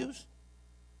values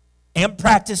and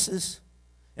practice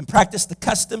the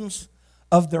customs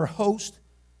of their host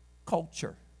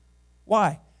culture.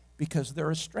 Why? Because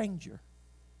they're a stranger.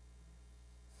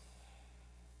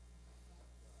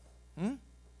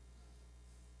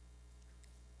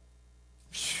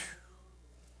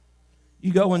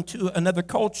 You go into another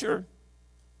culture.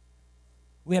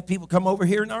 We have people come over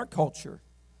here in our culture.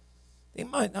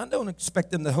 I don't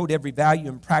expect them to hold every value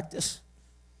and practice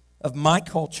of my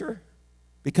culture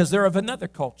because they're of another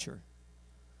culture.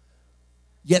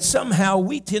 Yet somehow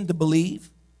we tend to believe,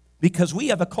 because we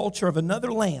have a culture of another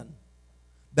land,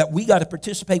 that we got to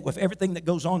participate with everything that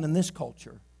goes on in this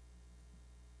culture.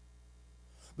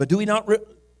 But do we not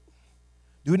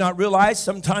realize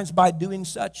sometimes by doing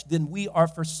such, then we are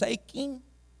forsaking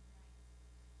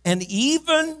and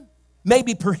even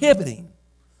maybe prohibiting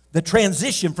the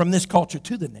transition from this culture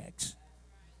to the next.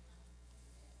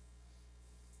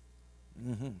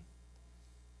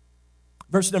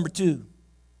 Verse number 2.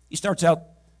 He starts out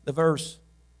the verse.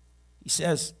 He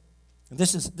says, and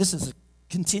this is a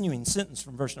continuing sentence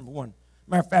from verse number 1.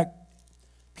 Matter of fact,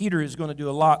 Peter is going to do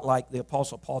a lot like the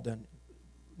Apostle Paul done.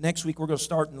 Next week we're going to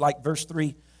start in like verse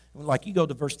 3. Like you go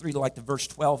to verse 3 to like to verse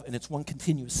 12, and it's one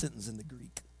continuous sentence in the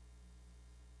Greek.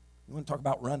 You want to talk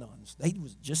about run-ons. They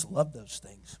just love those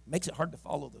things. Makes it hard to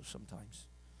follow those sometimes.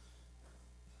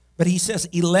 But he says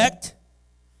elect.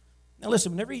 Now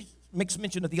listen, whenever he makes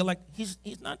mention of the elect, he's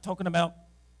not talking about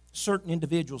certain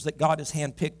individuals that God has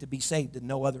handpicked to be saved and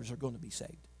no others are going to be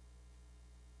saved.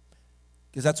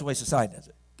 Because that's the way society does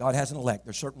it. God has an elect.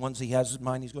 There's certain ones he has in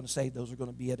mind he's going to save. Those are going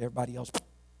to be it. Everybody else,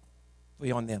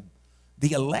 be on them.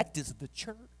 The elect is the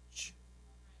church.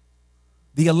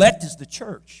 The elect is the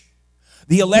church.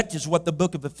 The elect is what the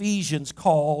book of Ephesians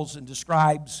calls and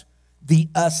describes the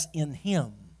us in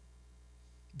him.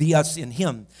 The us in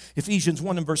him. Ephesians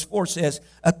 1 and verse 4 says,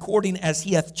 according as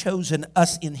he hath chosen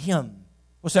us in him.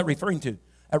 What's that referring to?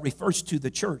 That refers to the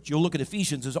church. You'll look at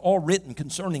Ephesians, it's all written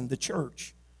concerning the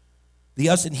church. The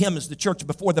us in him is the church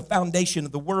before the foundation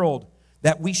of the world,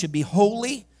 that we should be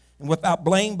holy and without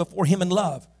blame before him in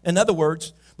love. In other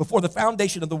words, before the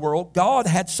foundation of the world, God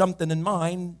had something in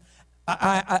mind,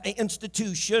 an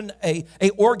institution, a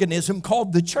organism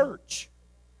called the church.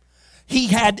 He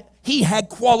had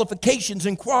qualifications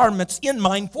and requirements in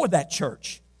mind for that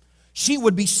church. She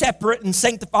would be separate and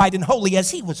sanctified and holy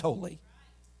as he was holy.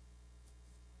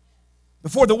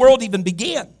 Before the world even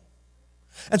began.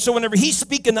 And so whenever he's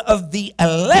speaking of the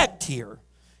elect here,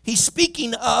 he's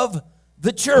speaking of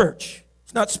the church.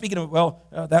 He's not speaking of,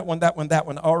 that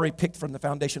one, already picked from the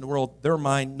foundation of the world. They're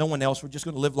mine, no one else. We're just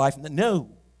going to live life. No.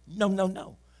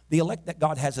 The elect that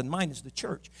God has in mind is the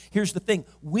church. Here's the thing.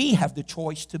 We have the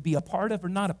choice to be a part of or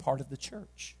not a part of the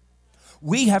church.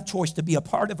 We have choice to be a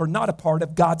part of or not a part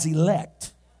of God's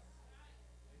elect.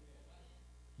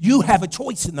 You have a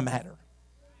choice in the matter.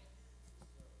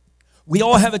 We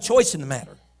all have a choice in the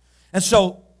matter. And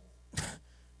so,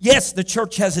 yes, the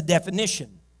church has a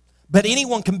definition. But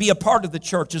anyone can be a part of the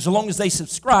church as long as they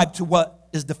subscribe to what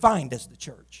is defined as the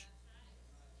church.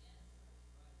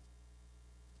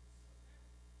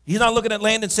 He's not looking at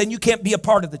Landon saying you can't be a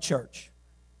part of the church.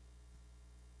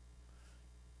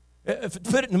 If to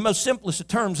put it in the most simplest of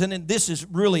terms, and this is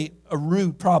really a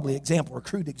rude probably example, or a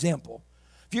crude example.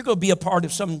 If you're going to be a part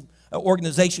of some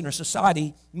organization or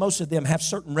society, most of them have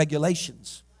certain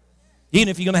regulations. Even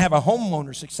if you're going to have a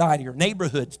homeowner society or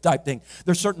neighborhood type thing,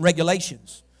 there's certain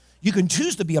regulations. You can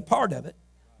choose to be a part of it.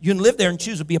 You can live there and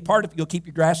choose to be a part of it. You'll keep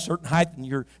your grass a certain height and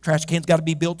your trash can's got to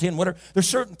be built in, whatever. There's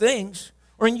certain things,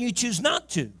 or you choose not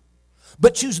to.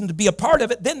 But choosing to be a part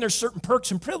of it, then there's certain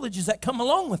perks and privileges that come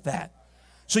along with that.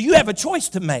 So you have a choice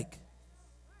to make.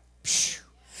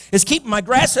 Is keeping my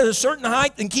grass at a certain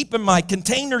height and keeping my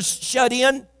containers shut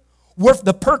in worth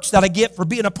the perks that I get for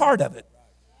being a part of it?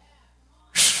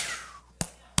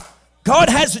 God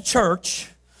has a church.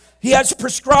 He has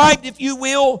prescribed, if you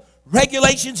will,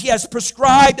 regulations. He has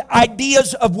prescribed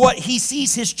ideas of what he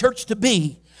sees his church to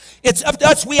be. It's up to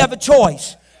us. We have a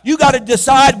choice. You got to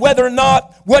decide whether or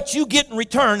not what you get in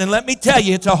return. And let me tell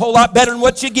you, it's a whole lot better than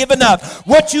what you're giving up.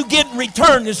 What you get in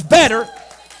return is better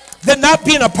than not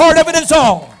being a part of it at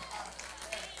all.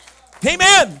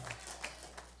 Amen.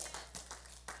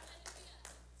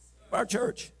 Our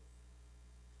church.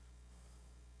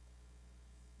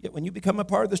 Yet when you become a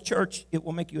part of this church, it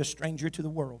will make you a stranger to the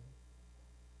world.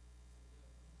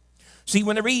 See,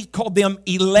 whenever he called them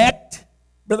elect,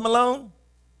 Brother Malone,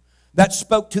 that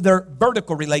spoke to their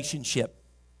vertical relationship,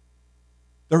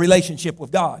 their relationship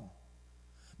with God.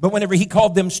 But whenever he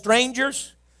called them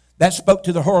strangers, that spoke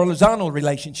to the horizontal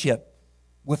relationship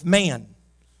with man,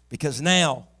 because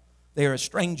now they are a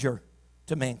stranger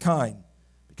to mankind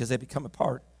because they become a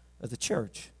part of the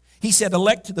church. He said,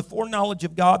 elect to the foreknowledge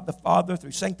of God the Father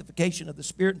through sanctification of the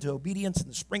Spirit into obedience and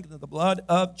the sprinkling of the blood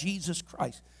of Jesus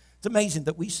Christ. It's amazing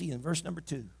that we see in verse number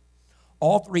 2,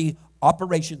 all three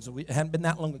operations. It hadn't been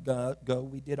that long ago.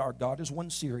 We did our God is One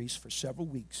series for several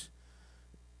weeks.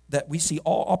 That we see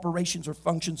all operations or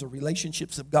functions or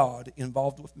relationships of God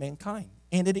involved with mankind.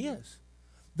 And it is.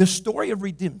 The story of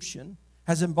redemption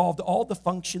has involved all the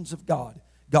functions of God.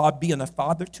 God being a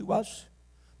father to us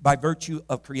by virtue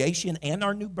of creation and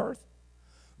our new birth.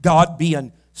 God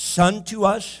being son to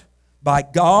us by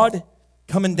God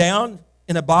coming down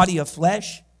in a body of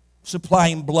flesh,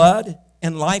 supplying blood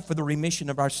and life for the remission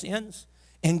of our sins.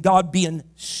 And God being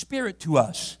spirit to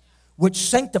us, which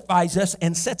sanctifies us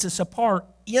and sets us apart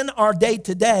in our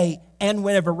day-to-day and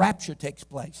whenever rapture takes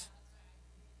place.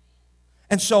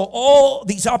 And so all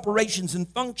these operations and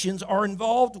functions are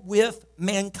involved with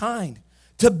mankind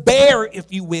to bear,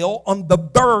 if you will, on the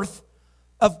birth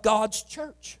of God's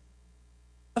church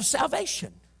of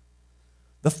salvation.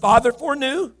 The Father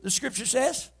foreknew, the Scripture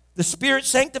says, the Spirit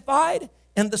sanctified,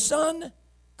 and the Son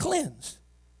cleansed.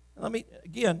 Let me,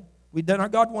 again, we've done our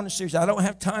God Wonder series. I don't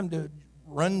have time to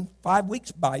run 5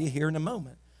 weeks by you here in a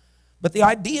moment. But the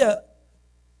idea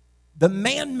The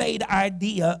man-made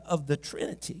idea of the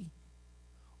Trinity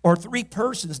or three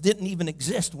persons didn't even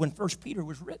exist when 1 Peter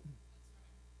was written.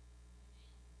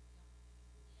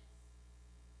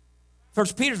 1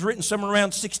 Peter's written somewhere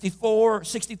around 64,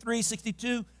 63,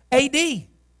 62 A.D.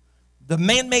 The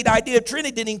man-made idea of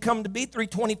Trinity didn't even come to be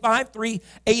 325,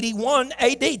 381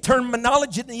 A.D.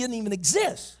 Terminology didn't even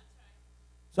exist.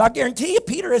 So I guarantee you,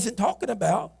 Peter isn't talking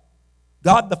about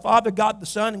God the Father, God the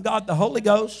Son, and God the Holy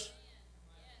Ghost.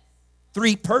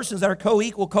 Three persons that are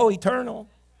co-equal, co-eternal,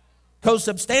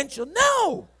 co-substantial.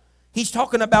 No. He's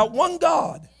talking about one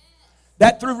God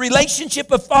that through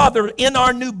relationship of Father in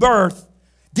our new birth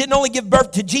didn't only give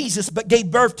birth to Jesus, but gave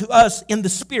birth to us in the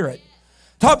Spirit.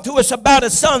 Talk to us about a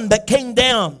Son that came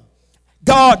down.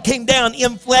 God came down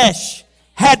in flesh,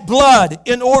 had blood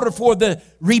in order for the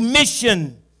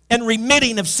remission and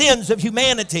remitting of sins of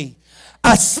humanity.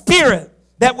 A Spirit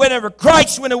that whenever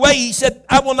Christ went away, He said,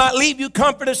 I will not leave you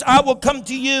comfortless, I will come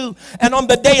to you. And on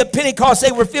the day of Pentecost,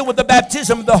 they were filled with the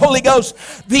baptism of the Holy Ghost,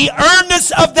 the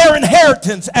earnest of their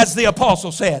inheritance, as the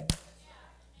apostle said.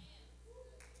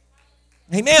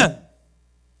 Amen.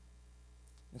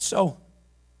 And so,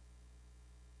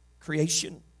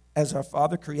 creation as our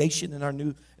Father, creation in our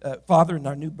new Father in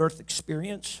our new birth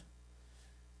experience.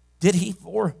 Did he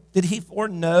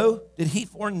foreknow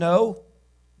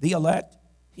the elect?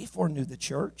 He foreknew the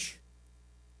church.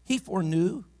 He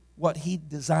foreknew what He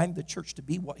designed the church to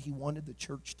be, what He wanted the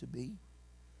church to be.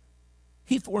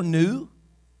 He foreknew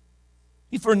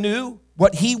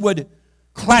what He would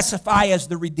classify as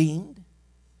the redeemed.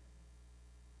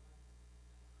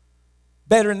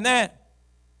 Better than that,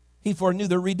 He foreknew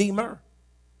the Redeemer,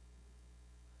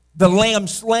 the Lamb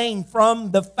slain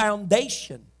from the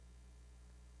foundation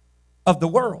of the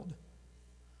world.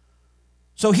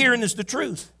 So herein is the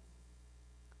truth.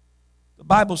 The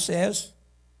Bible says,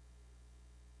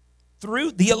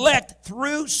 through the elect,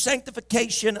 through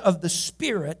sanctification of the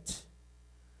Spirit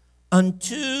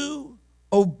unto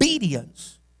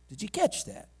obedience. Did you catch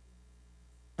that?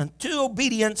 Unto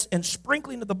obedience and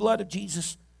sprinkling of the blood of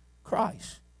Jesus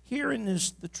Christ. Herein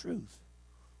is the truth.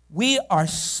 We are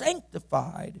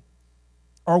sanctified,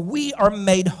 or we are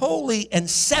made holy and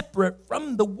separate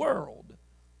from the world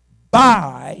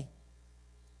by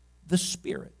the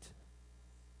Spirit.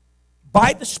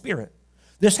 By the Spirit.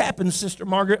 This happens, Sister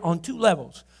Margaret, on two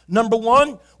levels. Number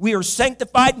one, we are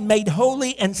sanctified, made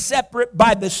holy, and separate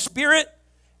by the Spirit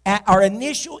at our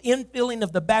initial infilling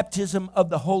of the baptism of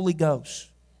the Holy Ghost.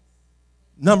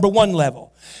 Number one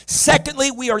level.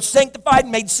 Secondly, we are sanctified,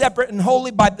 made separate and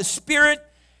holy by the Spirit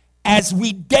as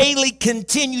we daily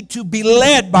continue to be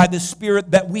led by the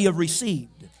Spirit that we have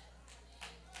received.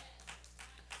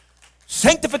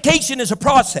 Sanctification is a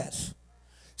process.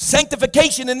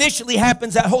 Sanctification initially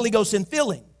happens at Holy Ghost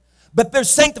infilling. But there's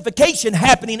sanctification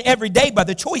happening every day by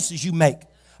the choices you make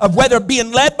of whether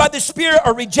being led by the Spirit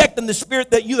or rejecting the Spirit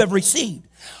that you have received.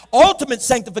 Ultimate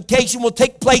sanctification will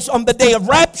take place on the day of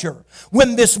rapture,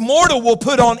 when this mortal will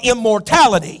put on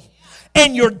immortality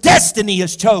and your destiny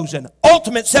is chosen.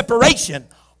 Ultimate separation,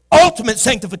 ultimate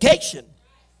sanctification.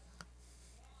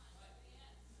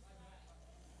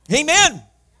 Amen.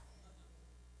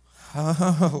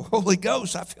 Oh, Holy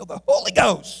Ghost, I feel the Holy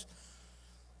Ghost.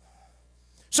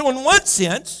 So in one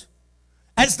sense,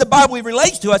 as the Bible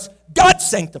relates to us, God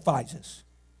sanctifies us.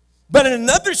 But in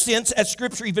another sense, as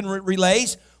Scripture even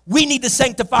relays, we need to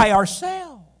sanctify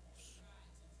ourselves.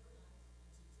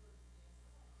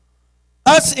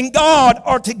 Us and God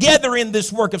are together in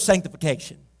this work of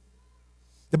sanctification.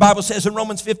 The Bible says in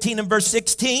Romans 15 and verse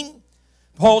 16,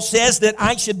 Paul says that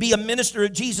I should be a minister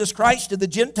of Jesus Christ to the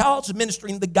Gentiles,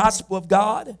 ministering the gospel of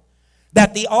God,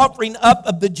 that the offering up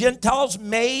of the Gentiles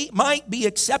might be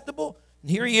acceptable.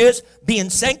 And here he is, being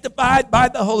sanctified by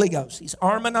the Holy Ghost. He's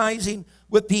harmonizing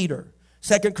with Peter.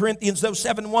 2 Corinthians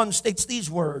 7:1 states these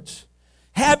words,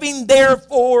 having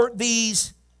therefore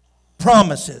these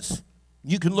promises.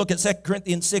 You can look at 2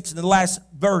 Corinthians 6 in the last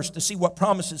verse to see what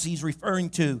promises he's referring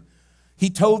to. He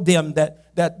told them that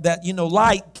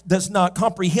light does not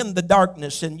comprehend the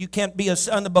darkness, and you can't be a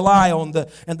son of Belial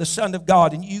and the son of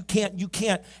God, and you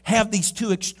can't have these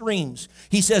two extremes.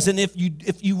 He says, and if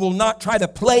you will not try to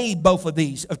play both of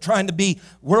these, of trying to be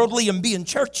worldly and being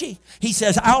churchy, he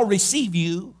says, I'll receive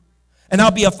you and I'll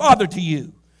be a father to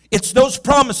you. It's those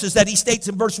promises that he states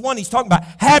in verse 1. He's talking about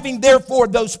having therefore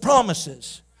those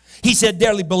promises. He said,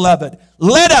 dearly beloved,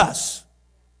 let us,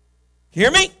 hear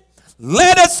me?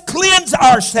 Let us cleanse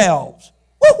ourselves.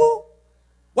 Woo-hoo.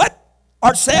 What?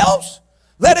 Ourselves?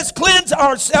 Let us cleanse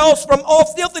ourselves from all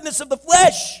filthiness of the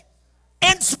flesh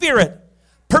and spirit,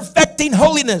 perfecting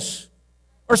holiness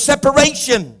or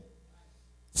separation,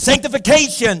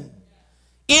 sanctification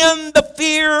in the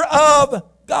fear of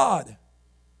God.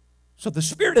 So the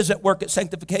Spirit is at work at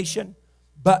sanctification,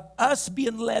 but us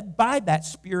being led by that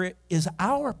Spirit is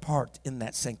our part in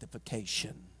that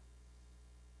sanctification.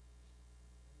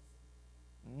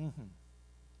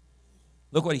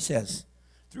 Look what he says.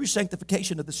 Through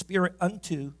sanctification of the Spirit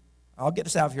unto, I'll get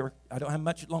us out of here. I don't have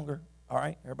much longer. All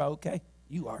right, everybody okay?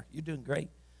 You are. You're doing great.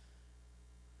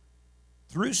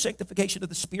 Through sanctification of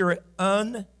the Spirit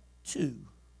unto.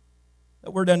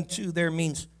 That word unto there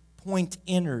means point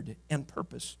entered and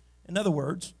purpose. In other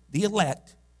words, the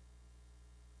elect,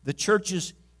 the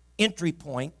church's entry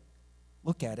point,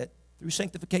 look at it, through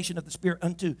sanctification of the Spirit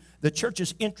unto. The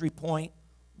church's entry point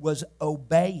was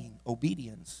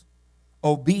obedience.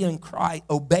 Obeying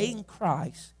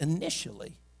Christ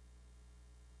initially.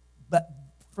 But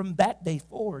from that day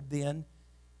forward, then,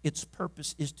 its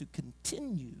purpose is to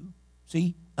continue.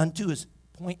 See, unto is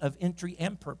point of entry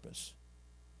and purpose.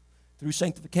 Through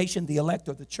sanctification, the elect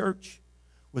or the church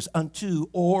was unto,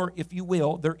 or if you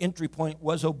will, their entry point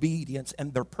was obedience,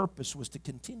 and their purpose was to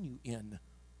continue in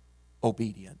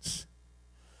obedience.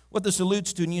 What this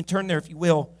alludes to, and you can turn there if you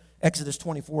will, Exodus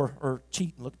 24, or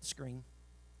cheat and look at the screen.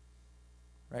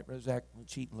 Right, Brother Zach?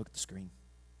 Cheat and look at the screen.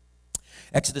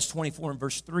 Exodus 24 and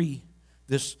verse 3,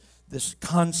 this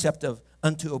concept of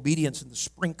unto obedience and the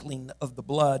sprinkling of the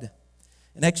blood.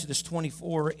 In Exodus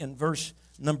 24 in verse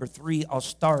number 3, I'll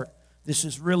start. This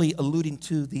is really alluding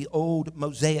to the old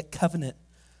Mosaic covenant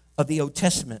of the Old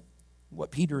Testament,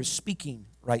 what Peter is speaking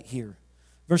right here.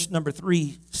 Verse number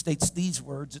 3 states these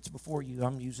words. It's before you.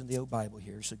 I'm using the old Bible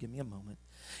here, so give me a moment.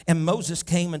 And Moses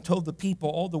came and told the people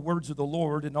all the words of the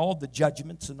Lord and all the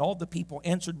judgments, and all the people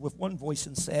answered with one voice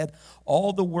and said,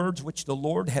 all the words which the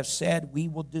Lord has said we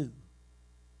will do.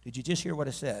 Did you just hear what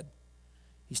I said?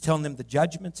 He's telling them the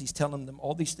judgments. He's telling them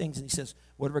all these things, and he says,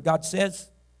 whatever God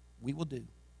says, we will do.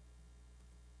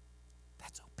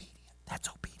 That's obedience. That's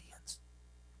obedience.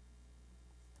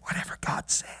 Whatever God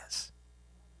says.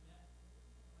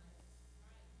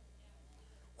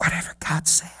 Whatever God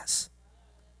says,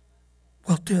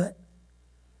 we'll do it.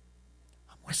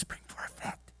 I'm whispering for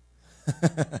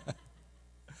effect.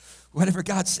 Whatever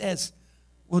God says,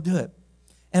 we'll do it.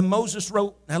 And Moses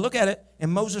wrote, now look at it,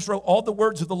 and Moses wrote all the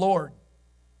words of the Lord.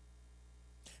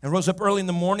 And rose up early in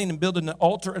the morning and built an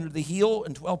altar under the hill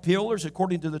and 12 pillars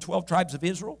according to the 12 tribes of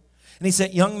Israel. And he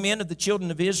set young men of the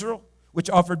children of Israel, which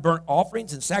offered burnt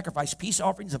offerings and sacrificed peace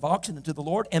offerings of oxen unto the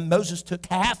Lord. And Moses took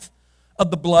half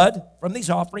of the blood from these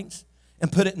offerings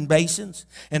and put it in basins,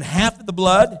 and half of the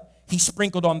blood he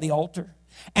sprinkled on the altar.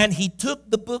 And he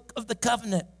took the book of the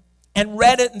covenant and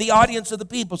read it in the audience of the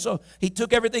people. So he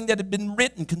took everything that had been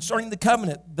written concerning the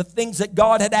covenant, the things that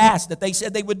God had asked that they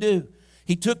said they would do.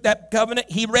 He took that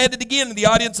covenant, he read it again in the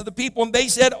audience of the people, and they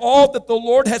said, all that the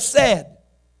Lord has said,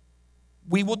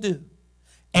 we will do.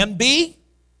 And be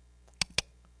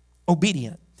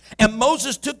obedient. And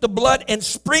Moses took the blood and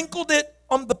sprinkled it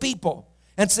on the people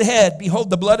and said, behold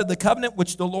the blood of the covenant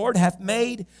which the Lord hath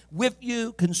made with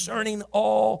you concerning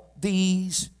all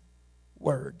these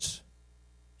words.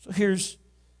 So this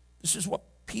is what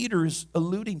Peter is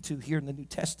alluding to here in the New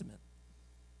Testament.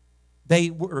 They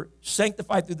were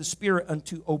sanctified through the Spirit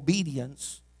unto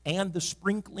obedience and the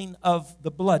sprinkling of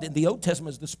the blood. In the Old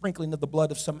Testament, it's the sprinkling of the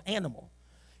blood of some animal.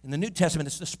 In the New Testament,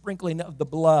 it's the sprinkling of the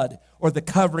blood or the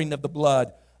covering of the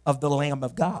blood of the Lamb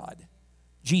of God,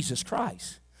 Jesus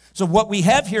Christ. So what we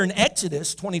have here in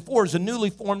Exodus 24 is a newly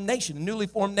formed nation,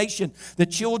 the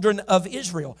children of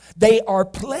Israel. They are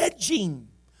pledging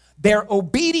their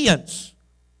obedience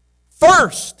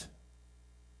first,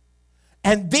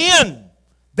 and then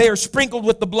they are sprinkled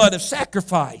with the blood of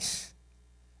sacrifice,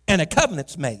 and a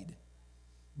covenant's made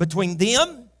between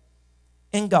them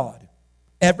and God.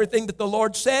 Everything that the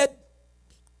Lord said,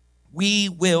 we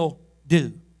will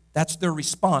do. That's their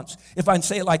response. If I can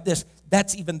say it like this,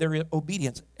 that's even their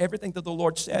obedience. Everything that the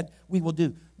Lord said, we will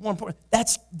do. More important,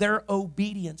 that's their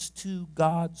obedience to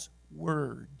God's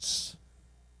words.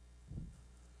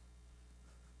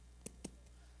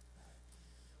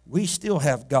 We still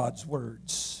have God's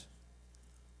words.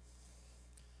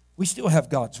 We still have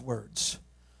God's words.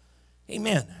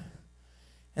 Amen.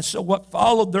 And so what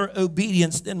followed their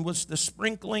obedience then was the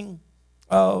sprinkling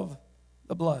of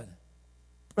the blood.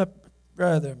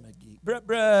 Brother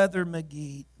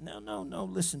McGee. No,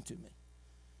 listen to me.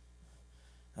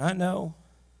 I know.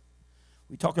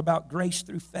 We talk about grace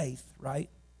through faith, right?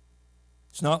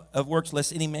 It's not of works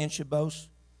lest any man should boast,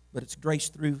 but it's grace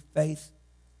through faith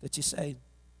that you say,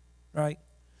 right?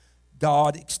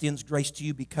 God extends grace to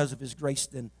you because of his grace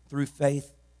then through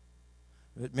faith.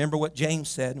 But remember what James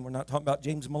said, and we're not talking about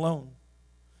James Malone.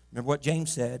 Remember what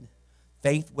James said,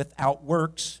 Faith without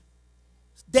works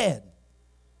is dead.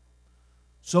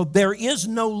 So there is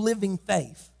no living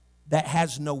faith that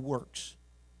has no works.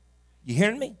 You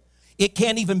hearing me? It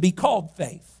can't even be called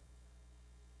faith.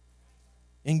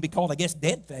 It can be called, I guess,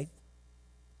 dead faith,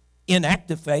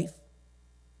 inactive faith,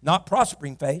 not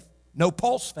prospering faith, no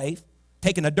pulse faith,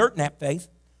 taking a dirt nap faith.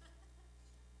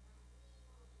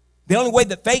 The only way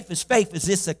that faith is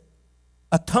this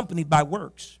accompanied by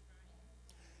works.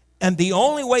 And the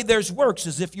only way there's works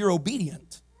is if you're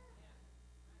obedient.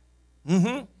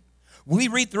 We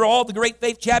read through all the great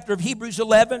faith chapter of Hebrews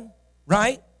 11,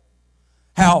 right?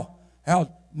 How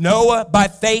Noah by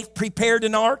faith prepared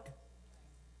an ark.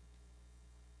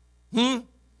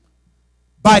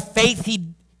 By faith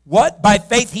By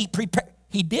faith he prepared.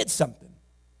 He did something.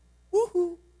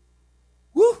 Woohoo.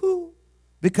 Woohoo.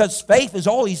 Because faith is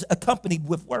always accompanied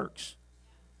with works.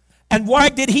 And why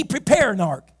did he prepare an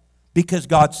ark? Because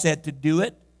God said to do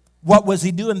it. What was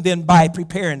he doing then by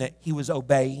preparing it? He was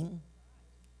obeying.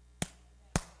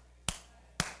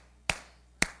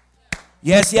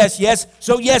 Yes, yes, yes.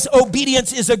 So yes,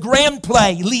 obedience is a grand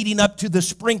play leading up to the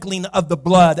sprinkling of the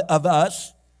blood of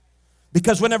us.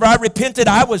 Because whenever I repented,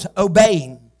 I was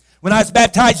obeying. When I was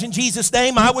baptized in Jesus'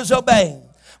 name, I was obeying.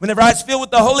 Whenever I was filled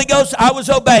with the Holy Ghost, I was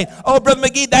obeying. Oh, Brother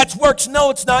McGee, that's works. No,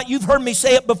 it's not. You've heard me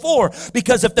say it before.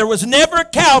 Because if there was never a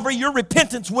Calvary, your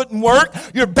repentance wouldn't work,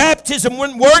 your baptism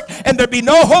wouldn't work, and there'd be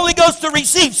no Holy Ghost to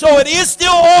receive. So it is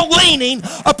still all leaning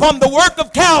upon the work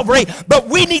of Calvary, but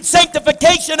we need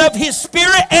sanctification of His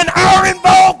Spirit and our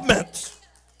involvement.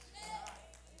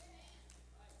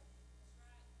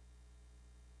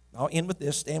 I'll end with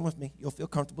this. Stand with me. You'll feel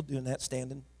comfortable doing that,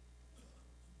 standing.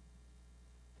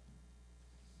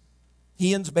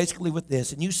 He ends basically with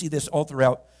this, and you see this all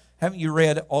throughout. Haven't you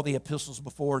read all the epistles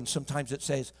before? And sometimes it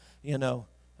says,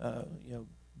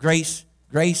 grace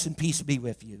and peace be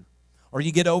with you. Or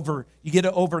you get over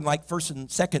in like 1st and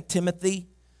 2nd Timothy,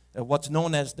 what's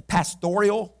known as the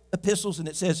pastoral epistles, and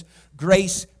it says,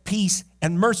 grace, peace,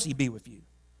 and mercy be with you.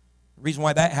 The reason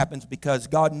why that happens is because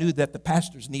God knew that the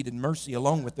pastors needed mercy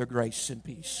along with their grace and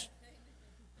peace.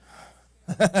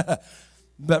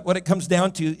 But what it comes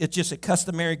down to, it's just a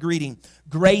customary greeting.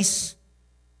 Grace,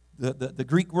 the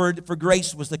Greek word for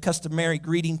grace was the customary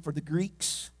greeting for the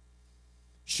Greeks.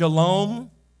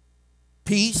 Shalom,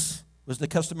 peace, was the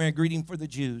customary greeting for the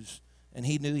Jews. And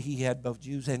he knew he had both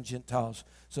Jews and Gentiles,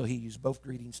 so he used both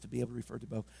greetings to be able to refer to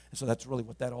both. And so that's really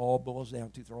what that all boils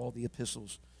down to through all the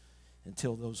epistles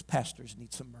until those pastors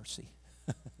need some mercy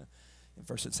in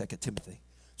 1st and 2nd Timothy.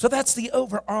 So that's the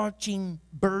overarching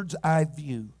bird's eye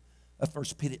view of 1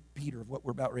 Peter, of what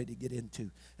we're about ready to get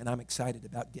into. And I'm excited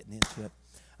about getting into it.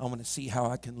 I want to see how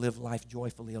I can live life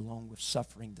joyfully along with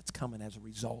suffering that's coming as a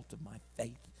result of my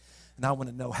faith. And I want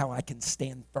to know how I can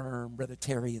stand firm, Brother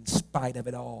Terry, in spite of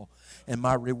it all. And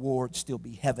my reward still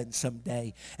be heaven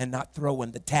someday. And not throw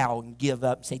in the towel and give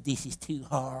up and say, this is too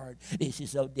hard. This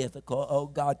is so difficult. Oh,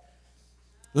 God,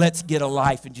 let's get a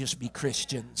life and just be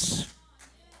Christians.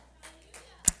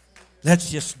 Let's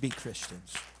just be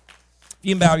Christians. If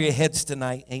you can bow your heads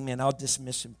tonight, amen, I'll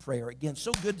dismiss in prayer. Again,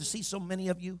 so good to see so many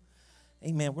of you.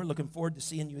 Amen. We're looking forward to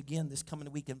seeing you again this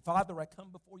coming weekend. Father, I come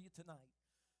before you tonight.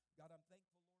 God, I'm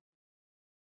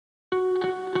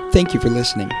thankful. Thank you for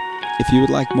listening. If you would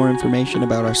like more information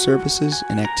about our services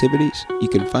and activities, you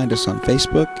can find us on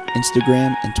Facebook,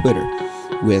 Instagram, and Twitter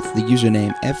with the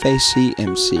username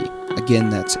FACMC.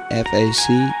 Again, that's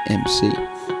FACMC.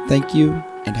 Thank you,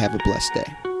 and have a blessed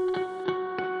day.